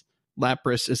knobs.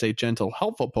 Lapras is a gentle,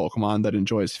 helpful Pokemon that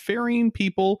enjoys ferrying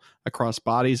people across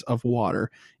bodies of water.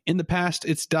 In the past,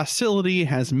 its docility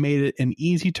has made it an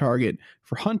easy target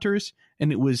for hunters,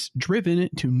 and it was driven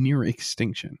to near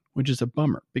extinction, which is a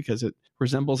bummer because it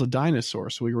resembles a dinosaur,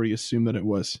 so we already assumed that it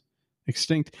was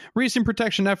extinct. Recent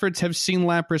protection efforts have seen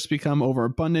Lapras become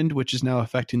overabundant, which is now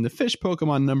affecting the fish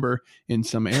Pokemon number in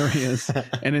some areas.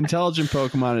 An intelligent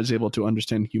Pokemon is able to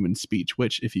understand human speech,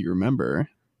 which, if you remember,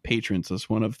 patrons was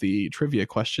one of the trivia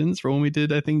questions for when we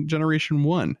did, I think, Generation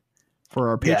 1 for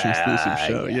our patron exclusive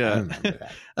show.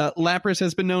 Lapras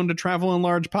has been known to travel in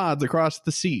large pods across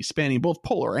the sea, spanning both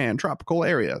polar and tropical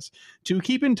areas. To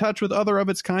keep in touch with other of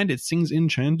its kind, it sings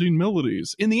enchanting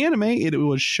melodies. In the anime, it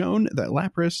was shown that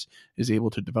Lapras is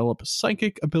able to develop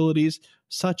psychic abilities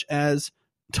such as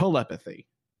telepathy.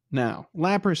 Now,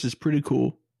 Lapras is pretty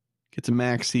cool. Gets a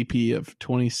max CP of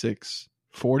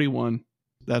 2641.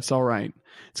 That's all right.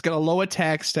 It's got a low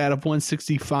attack stat of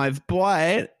 165,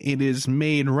 but it is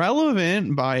made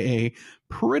relevant by a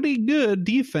pretty good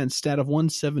defense stat of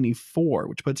 174,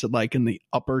 which puts it like in the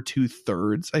upper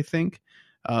 2/3, I think.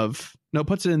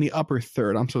 Puts it in the upper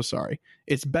third. I'm so sorry.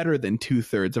 It's better than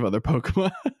 2/3 of other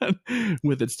Pokemon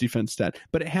with its defense stat,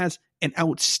 but it has an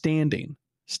outstanding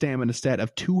stamina stat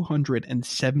of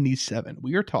 277.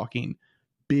 We are talking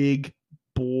big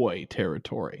boy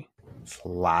territory. It's a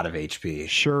lot of HP.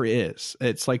 Sure is.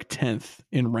 It's like 10th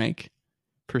in rank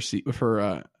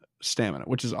for stamina,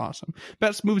 which is awesome.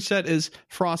 Best moveset is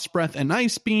Frost Breath and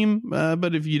Ice Beam,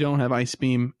 but if you don't have Ice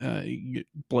Beam,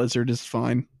 Blizzard is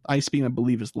fine. Ice Beam, I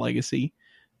believe, is Legacy.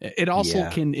 It also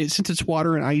since it's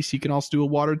water and ice, you can also do a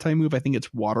water type move. I think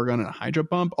it's Water Gun and a Hydro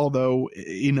Pump, although,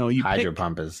 Hydro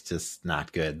Pump is just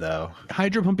not good, though.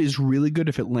 Hydro Pump is really good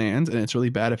if it lands, and it's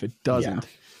really bad if it doesn't.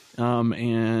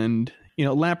 And,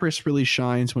 Lapras really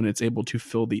shines when it's able to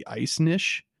fill the ice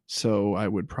niche, so I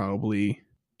would probably,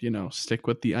 stick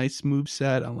with the ice move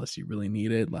set unless you really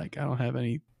need it. Like, I don't have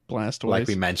any Blastoise. Like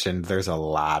we mentioned, there's a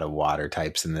lot of water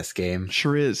types in this game.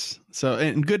 Sure is. So,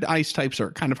 and good ice types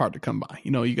are kind of hard to come by.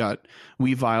 You got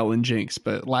Weavile and Jinx,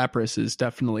 but Lapras is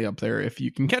definitely up there if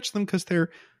you can catch them because they're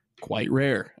quite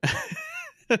rare.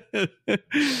 But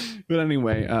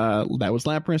anyway, that was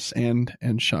Lapras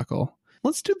and Shuckle.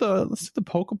 Let's do the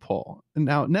Pokepoll.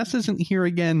 Now, Ness isn't here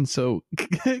again, so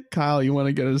Kyle, you want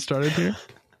to get us started here?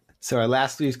 So our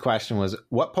last week's question was,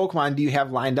 what Pokemon do you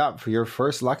have lined up for your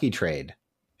first lucky trade?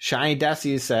 Shiny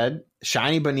Desi said,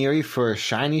 Shiny Baniri for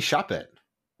Shiny Shuppet.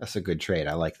 That's a good trade.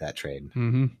 I like that trade.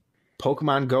 Mm-hmm.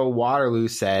 Pokemon Go Waterloo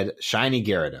said, Shiny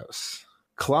Gyarados.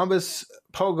 Columbus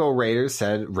Pogo Raiders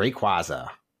said, Rayquaza.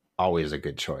 Always a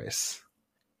good choice.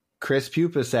 Chris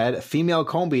Pupa said, Female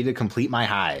Combi to complete my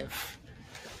hive.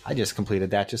 I just completed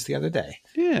that just the other day.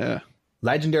 Yeah.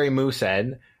 Legendary Moo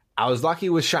said, I was lucky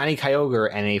with Shiny Kyogre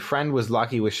and a friend was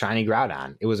lucky with Shiny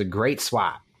Groudon. It was a great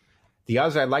swap. The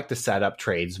others I'd like to set up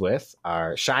trades with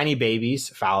are Shiny Babies,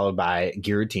 followed by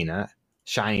Giratina,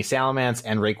 Shiny Salamence,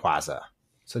 and Rayquaza.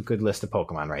 It's a good list of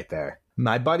Pokemon right there.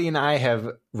 My buddy and I have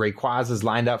Rayquazas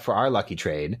lined up for our lucky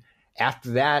trade.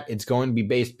 After that, it's going to be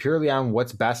based purely on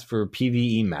what's best for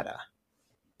PvE meta.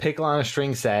 Pickle on a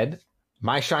String said,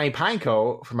 my Shiny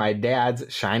Pineco for my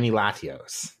dad's Shiny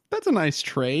Latios. That's a nice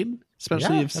trade,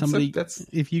 especially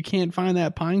if you can't find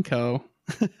that Pineco.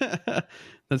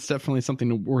 That's definitely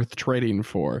something worth trading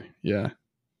for. Yeah.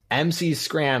 MC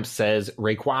Scramp says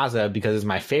Rayquaza because it's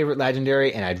my favorite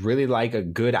legendary and I'd really like a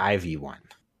good IV one.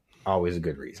 Always a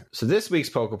good reason. So this week's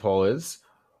Pokepoll is,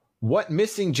 what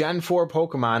missing Gen 4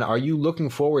 Pokemon are you looking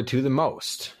forward to the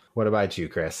most? What about you,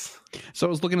 Chris? So I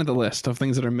was looking at the list of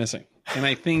things that are missing, and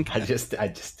I think I just did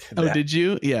Oh, that. did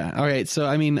you? Yeah. All right. So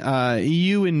I mean,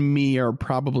 you and me are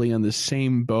probably on the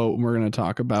same boat when we're going to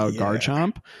talk about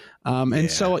Garchomp. And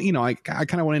so, I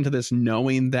kind of went into this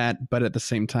knowing that, but at the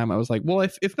same time, I was like, well,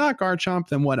 if not Garchomp,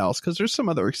 then what else? Because there's some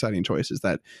other exciting choices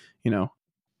that,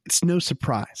 it's no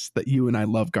surprise that you and I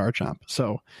love Garchomp.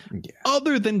 So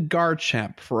other than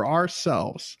Garchomp for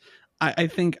ourselves, I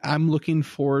think I'm looking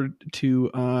forward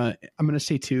to, I'm going to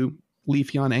say two,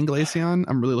 Leafeon and Glaceon.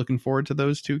 I'm really looking forward to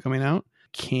those two coming out.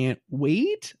 Can't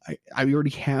wait. I already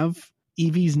have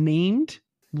Eevees named,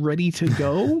 ready to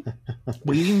go,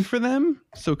 waiting for them.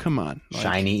 So come on.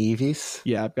 Shiny Eevees?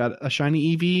 Yeah, I've got a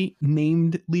Shiny Eevee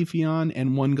named Leafeon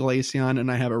and one Glaceon,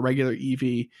 and I have a regular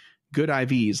Eevee, good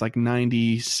IVs, like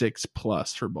 96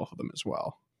 plus for both of them as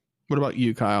well. What about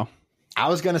you, Kyle? I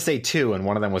was going to say two, and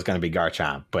one of them was going to be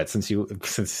Garchomp, but since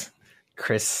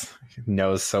Chris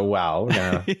knows so well, we're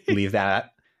going to leave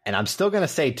that. And I'm still going to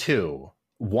say two.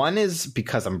 One is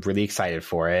because I'm really excited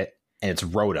for it, and it's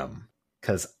Rotom,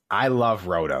 because I love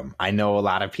Rotom. I know a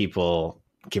lot of people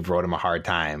give Rotom a hard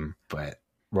time, but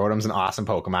Rotom's an awesome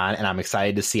Pokemon, and I'm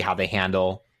excited to see how they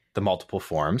handle the multiple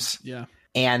forms. Yeah.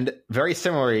 And very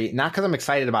similarly, not because I'm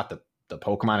excited about the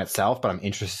Pokemon itself, but I'm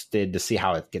interested to see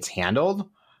how it gets handled.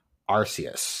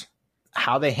 Arceus.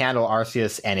 How they handle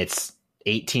Arceus and its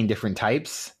 18 different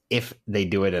types, if they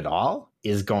do it at all,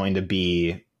 is going to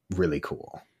be really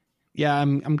cool. Yeah,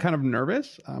 I'm kind of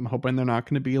nervous. I'm hoping they're not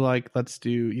going to be like, let's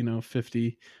do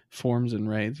 50 forms and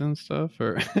raids and stuff.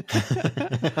 Or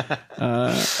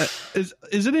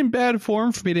is it in bad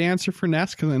form for me to answer for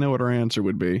Ness? Because I know what her answer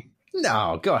would be.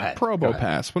 No, go ahead.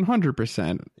 Probopass,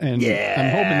 100%. And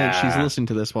I'm hoping that she's listening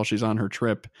to this while she's on her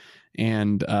trip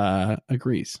and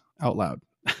agrees out loud.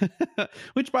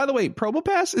 Which, by the way,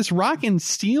 Probopass is rock and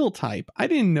steel type. I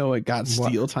didn't know it got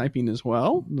steel typing as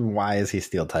well. Why is he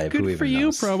steel type? Good for you,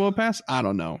 Probopass. I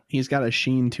don't know. He's got a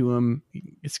sheen to him.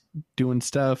 It's doing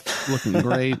stuff, looking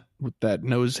great with that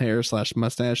nose hair /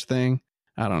 mustache thing.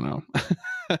 I don't know.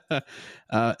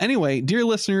 Anyway, dear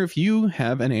listener, if you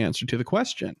have an answer to the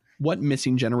question, what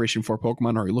missing Generation 4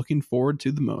 Pokemon are you looking forward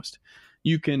to the most?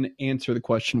 You can answer the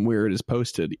question where it is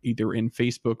posted, either in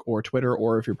Facebook or Twitter,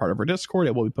 or if you're part of our Discord,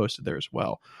 it will be posted there as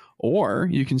well. Or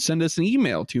you can send us an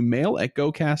email to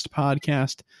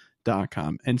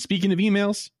mail@gocastpodcast.com. And speaking of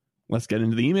emails, let's get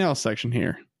into the email section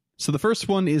here. So the first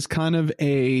one is kind of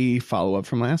a follow-up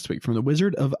from last week from the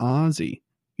Wizard of Ozzy.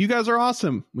 You guys are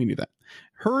awesome. We knew that.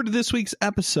 Heard this week's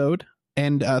episode,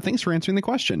 and thanks for answering the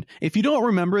question. If you don't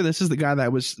remember, this is the guy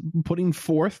that was putting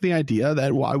forth the idea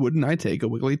that why wouldn't I take a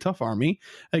Wigglytuff army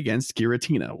against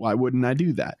Giratina? Why wouldn't I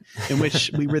do that? In which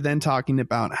we were then talking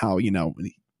about how, you know,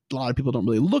 a lot of people don't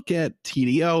really look at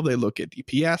TDO. They look at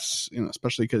DPS, you know,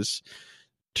 especially because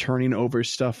turning over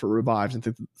stuff for revives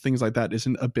and things like that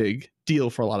isn't a big deal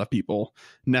for a lot of people.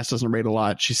 Ness doesn't rate a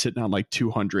lot. She's sitting on like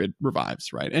 200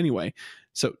 revives, right? Anyway,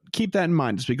 so keep that in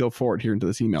mind as we go forward here into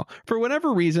this email. For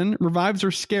whatever reason, revives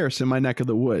are scarce in my neck of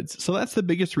the woods, so that's the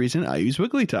biggest reason I use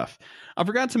Wigglytuff. I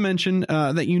forgot to mention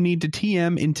that you need to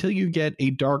TM until you get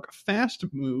a dark fast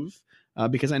move,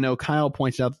 because I know Kyle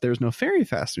points out that there's no fairy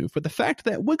fast move, but the fact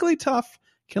that Wigglytuff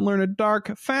can learn a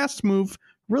dark fast move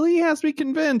really has me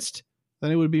convinced that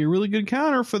it would be a really good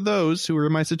counter for those who are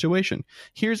in my situation.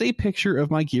 Here's a picture of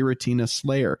my Giratina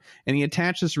Slayer, and he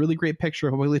attached this really great picture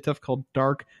of a Wigglytuff called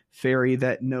Dark Fairy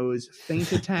that knows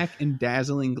Feint Attack and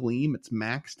Dazzling Gleam. It's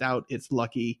maxed out. It's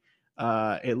lucky.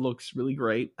 It looks really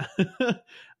great.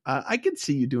 I could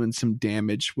see you doing some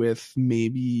damage with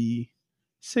maybe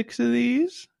 6 of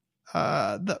these.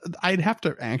 I'd have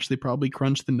to actually probably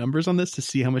crunch the numbers on this to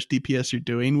see how much DPS you're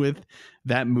doing with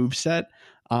that moveset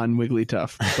on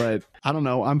Wigglytuff, but I don't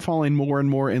know. I'm falling more and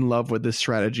more in love with this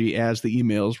strategy as the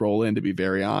emails roll in, to be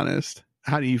very honest.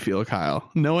 How do you feel, Kyle?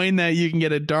 Knowing that you can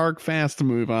get a dark fast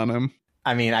move on him.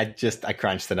 I mean, I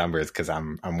crunched the numbers because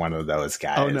I'm one of those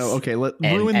guys. Oh no, okay.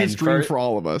 Ruin this dream for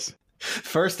all of us.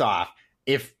 First off,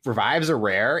 if revives are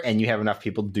rare and you have enough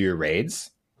people to do your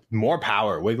raids, more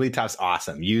power. Wigglytuff's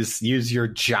awesome. Use your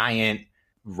giant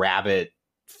rabbit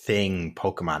thing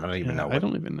Pokemon. I don't even know what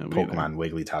Pokemon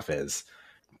Wigglytuff is.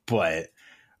 But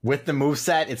with the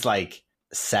moveset, it's like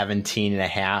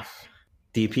 17.5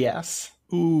 DPS.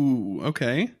 Ooh,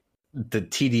 okay. The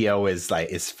TDO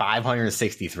is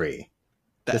 563.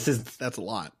 That's a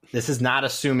lot. This is not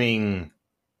assuming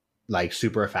like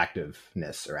super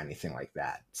effectiveness or anything like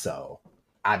that. So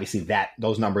obviously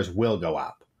those numbers will go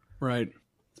up. Right.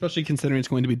 Especially considering it's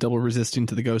going to be double resisting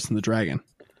to the ghost and the dragon.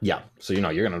 Yeah. So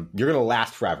you're gonna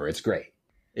last forever. It's great.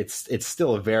 It's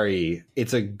still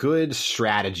it's a good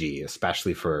strategy,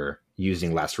 especially for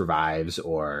using less revives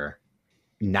or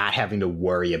not having to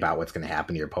worry about what's going to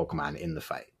happen to your Pokemon in the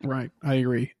fight. Right. I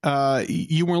agree.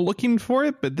 You were looking for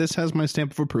it, but this has my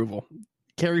stamp of approval.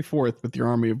 Carry forth with your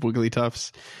army of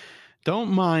Wigglytuffs.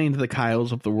 Don't mind the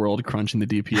Kyles of the world crunching the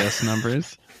DPS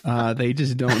numbers. They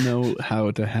just don't know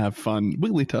how to have fun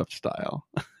Wigglytuff style.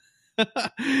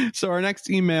 So our next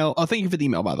email, thank you for the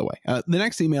email, by the way. The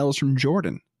next email is from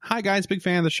Jordan. Hi guys, big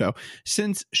fan of the show.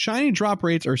 Since shiny drop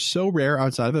rates are so rare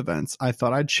outside of events, I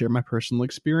thought I'd share my personal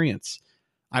experience.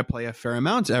 I play a fair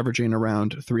amount, averaging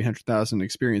around 300,000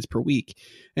 experience per week.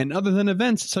 And other than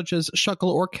events such as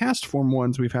Shuckle or Cast Form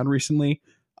ones we've had recently,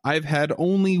 I've had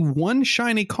only one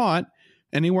shiny caught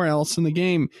anywhere else in the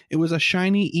game. It was a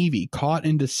shiny Eevee caught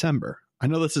in December. I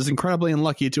know this is incredibly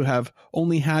unlucky to have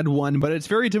only had one, but it's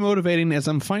very demotivating as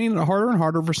I'm finding it harder and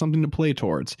harder for something to play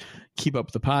towards. Keep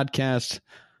up the podcast.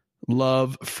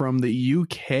 Love from the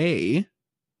UK.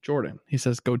 Jordan. He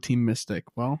says, go Team Mystic.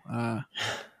 Well,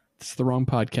 it's the wrong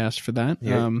podcast for that.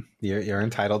 You're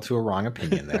entitled to a wrong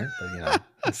opinion there, but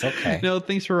it's okay. No,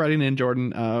 thanks for writing in,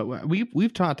 Jordan.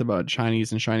 We've talked about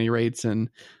shinies and shiny rates and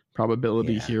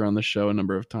probability here on the show a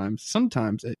number of times.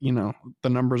 Sometimes the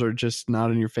numbers are just not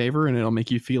in your favor and it'll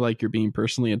make you feel like you're being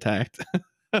personally attacked.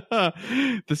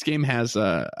 This game has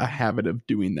a habit of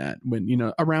doing that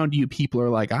when around you people are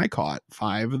like, I caught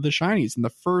 5 of the shinies in the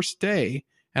first day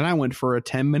and I went for a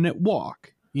 10-minute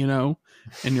walk, and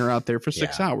you're out there for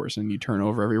 6 hours and you turn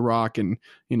over every rock and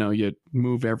you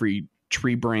move every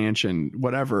tree branch and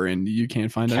whatever and you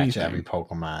can't find anything. Every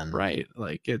Pokemon, right?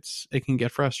 Like it can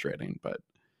get frustrating, but.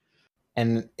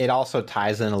 And it also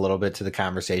ties in a little bit to the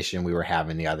conversation we were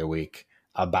having the other week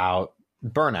about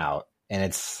burnout.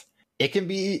 And it can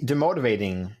be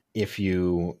demotivating if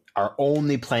you are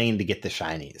only playing to get the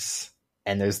shinies.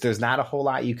 And there's not a whole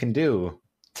lot you can do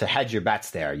to hedge your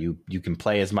bets there. You can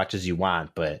play as much as you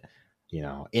want, but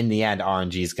in the end,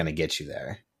 RNG is going to get you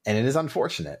there. And it is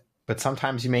unfortunate. But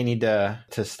sometimes you may need to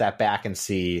step back and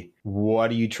see,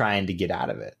 what are you trying to get out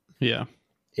of it? Yeah.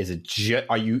 Is it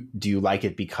do you like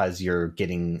it because you're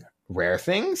getting rare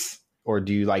things, or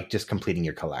do you like just completing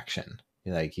your collection?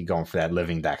 You're going for that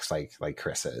living dex like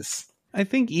Chris is. I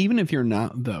think even if you're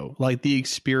not, though, like the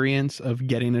experience of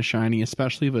getting a shiny,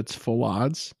 especially if it's full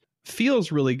odds,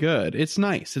 feels really good. It's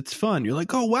nice. It's fun. You're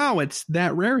like, oh wow, it's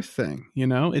that rare thing.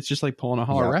 It's just like pulling a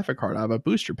holographic card out of a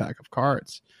booster pack of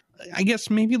cards. I guess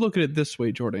maybe look at it this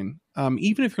way, Jordan.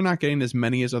 Even if you're not getting as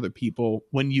many as other people,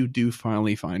 when you do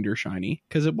finally find your shiny,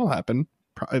 because it will happen,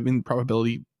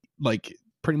 probability, like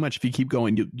pretty much if you keep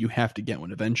going, you have to get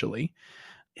one eventually.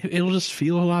 It'll just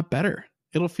feel a lot better.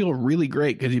 It'll feel really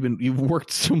great because you've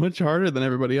worked so much harder than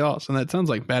everybody else. And that sounds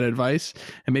like bad advice,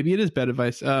 and maybe it is bad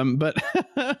advice. But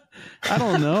I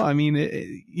don't know. I mean,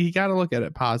 you got to look at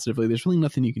it positively. There's really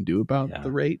nothing you can do about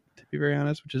the rate, to be very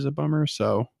honest, which is a bummer.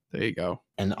 So there you go.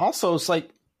 And also, it's like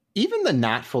even the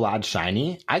not full odd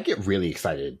shiny, I get really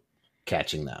excited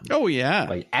catching them. Oh yeah,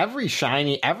 like every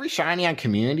shiny on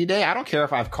Community Day. I don't care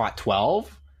if I've caught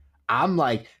 12. I'm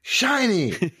like,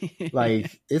 shiny.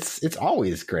 Like it's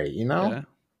always great, you know? Yeah.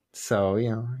 So,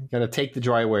 you gotta take the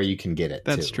joy where you can get it.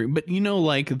 That's true. But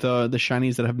like the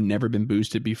shinies that have never been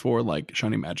boosted before, like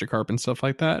shiny Magikarp and stuff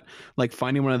like that, like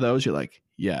finding one of those, you're like,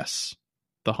 yes,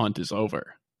 the hunt is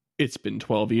over. It's been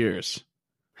 12 years.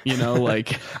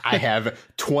 Like I have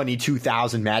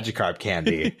 22,000 Magikarp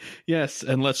candy. Yes,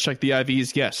 and let's check the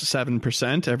IVs. Yes,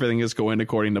 7%. Everything is going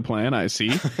according to plan. I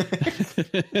see.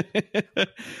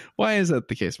 Why is that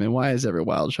the case, man? Why is every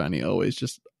wild shiny always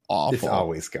just awful? It's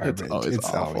always garbage. It's always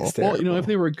awful. Well, if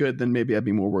they were good, then maybe I'd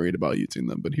be more worried about using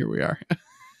them. But here we are.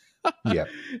 Yeah.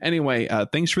 Anyway,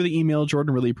 thanks for the email,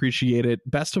 Jordan. Really appreciate it.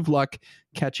 Best of luck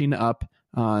catching up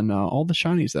on all the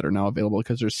shinies that are now available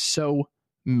because there's so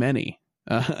many.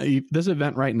 This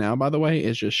event right now, by the way,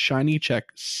 is just Shiny Check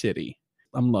City.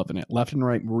 I'm loving it. Left and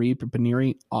right, Marie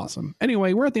Paneri, awesome.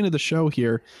 Anyway, we're at the end of the show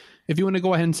here. If you want to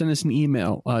go ahead and send us an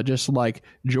email, just like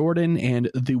Jordan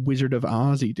and the Wizard of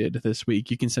Ozzy did this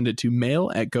week, you can send it to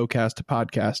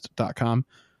mail@gocastpodcast.com,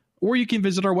 or you can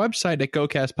visit our website at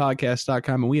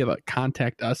gocastpodcast.com, and we have a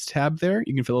Contact Us tab there.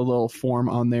 You can fill a little form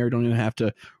on there. Don't even have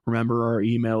to remember our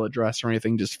email address or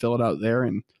anything. Just fill it out there,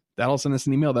 and that'll send us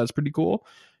an email. That's pretty cool.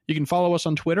 You can follow us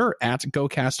on Twitter at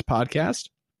GoCast Podcast.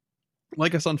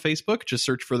 Like us on Facebook, just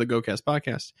search for the GoCast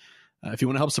Podcast. If you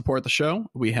want to help support the show,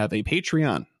 we have a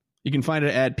Patreon. You can find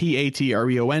it at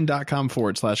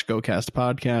patreon.com/GoCast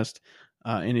Podcast.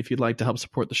 And if you'd like to help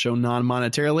support the show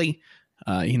non-monetarily,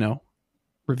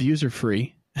 reviews are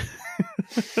free.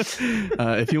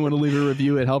 If you want to leave a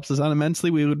review, it helps us out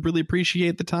immensely. We would really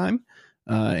appreciate the time.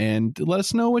 And let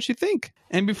us know what you think.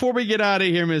 And before we get out of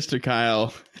here, Mr.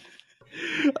 Kyle,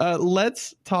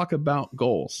 let's talk about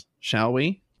goals, shall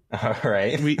we? All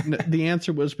right. The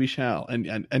answer was we shall,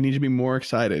 and I need you to be more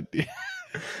excited.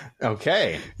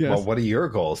 Okay. Yes. Well, what are your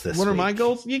goals this week? What are my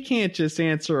goals? You can't just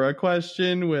answer a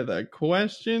question with a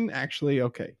question. Actually,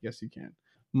 okay. Yes, you can.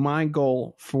 My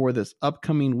goal for this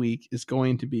upcoming week is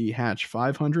going to be hatch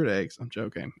 500 eggs. I'm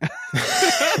joking.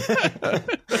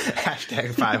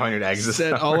 Hashtag 500 eggs.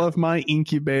 Set all of my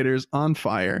incubators on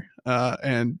fire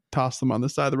and toss them on the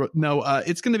side of the road. No,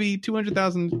 it's going to be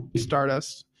 200,000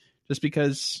 Stardust just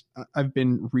because I've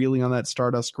been really on that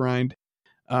Stardust grind.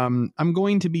 I'm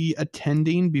going to be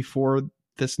attending before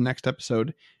this next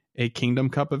episode a Kingdom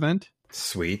Cup event.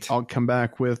 Sweet. I'll come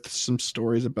back with some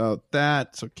stories about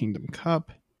that. So Kingdom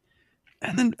Cup.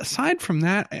 And then aside from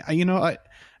that,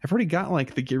 I've already got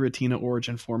like the Giratina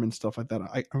origin form and stuff like that.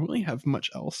 I don't really have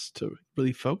much else to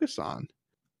really focus on.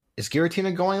 Is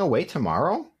Giratina going away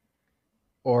tomorrow?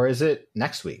 Or is it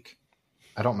next week?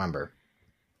 I don't remember.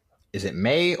 Is it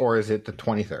May or is it the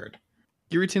 23rd?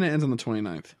 Giratina ends on the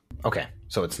 29th. Okay,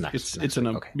 so it's next. It's in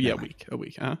a week.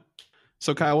 Huh?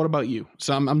 So Kyle, what about you?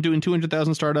 So I'm doing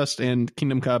 200,000 Stardust and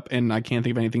Kingdom Cup, and I can't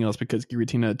think of anything else because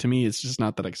Giratina to me is just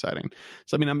not that exciting.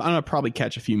 So I mean, I'm gonna probably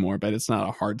catch a few more, but it's not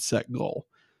a hard set goal.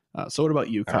 So what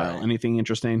about you, Kyle? Right. Anything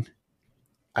interesting?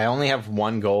 I only have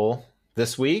one goal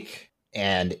this week,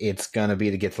 and it's gonna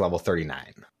be to get to level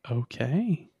 39.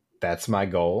 Okay, that's my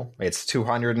goal. It's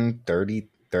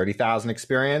 230,000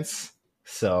 experience,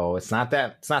 so it's not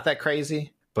that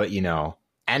crazy, but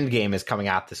Endgame is coming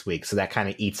out this week, so that kind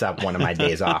of eats up one of my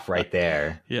days off right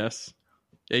there. Yes.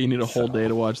 Yeah, you need a whole day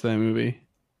to watch that movie.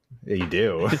 You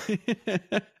do.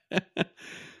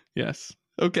 Yes.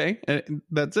 Okay.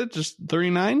 That's it? Just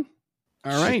 39?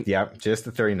 All right. Yep, just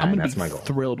the 39. That's my goal.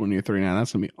 Thrilled when you're 39.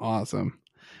 That's going to be awesome.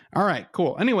 All right,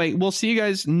 cool. Anyway, we'll see you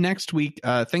guys next week.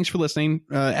 Thanks for listening.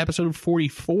 Episode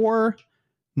 44.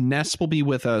 Ness will be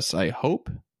with us, I hope.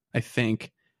 I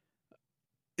think.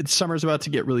 Summer's about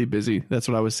to get really busy. That's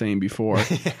what I was saying before.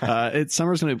 Yeah.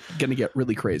 Summer's going to get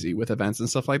really crazy with events and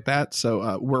stuff like that.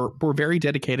 So we're very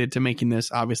dedicated to making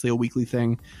this obviously a weekly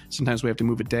thing. Sometimes we have to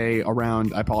move a day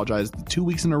around. I apologize. 2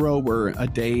 weeks in a row we're a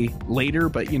day later,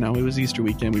 but it was Easter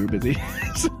weekend. We were busy.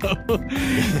 So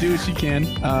do what you can.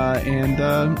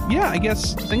 I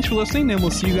guess thanks for listening, and we'll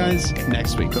see you guys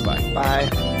next week. Bye-bye. Bye.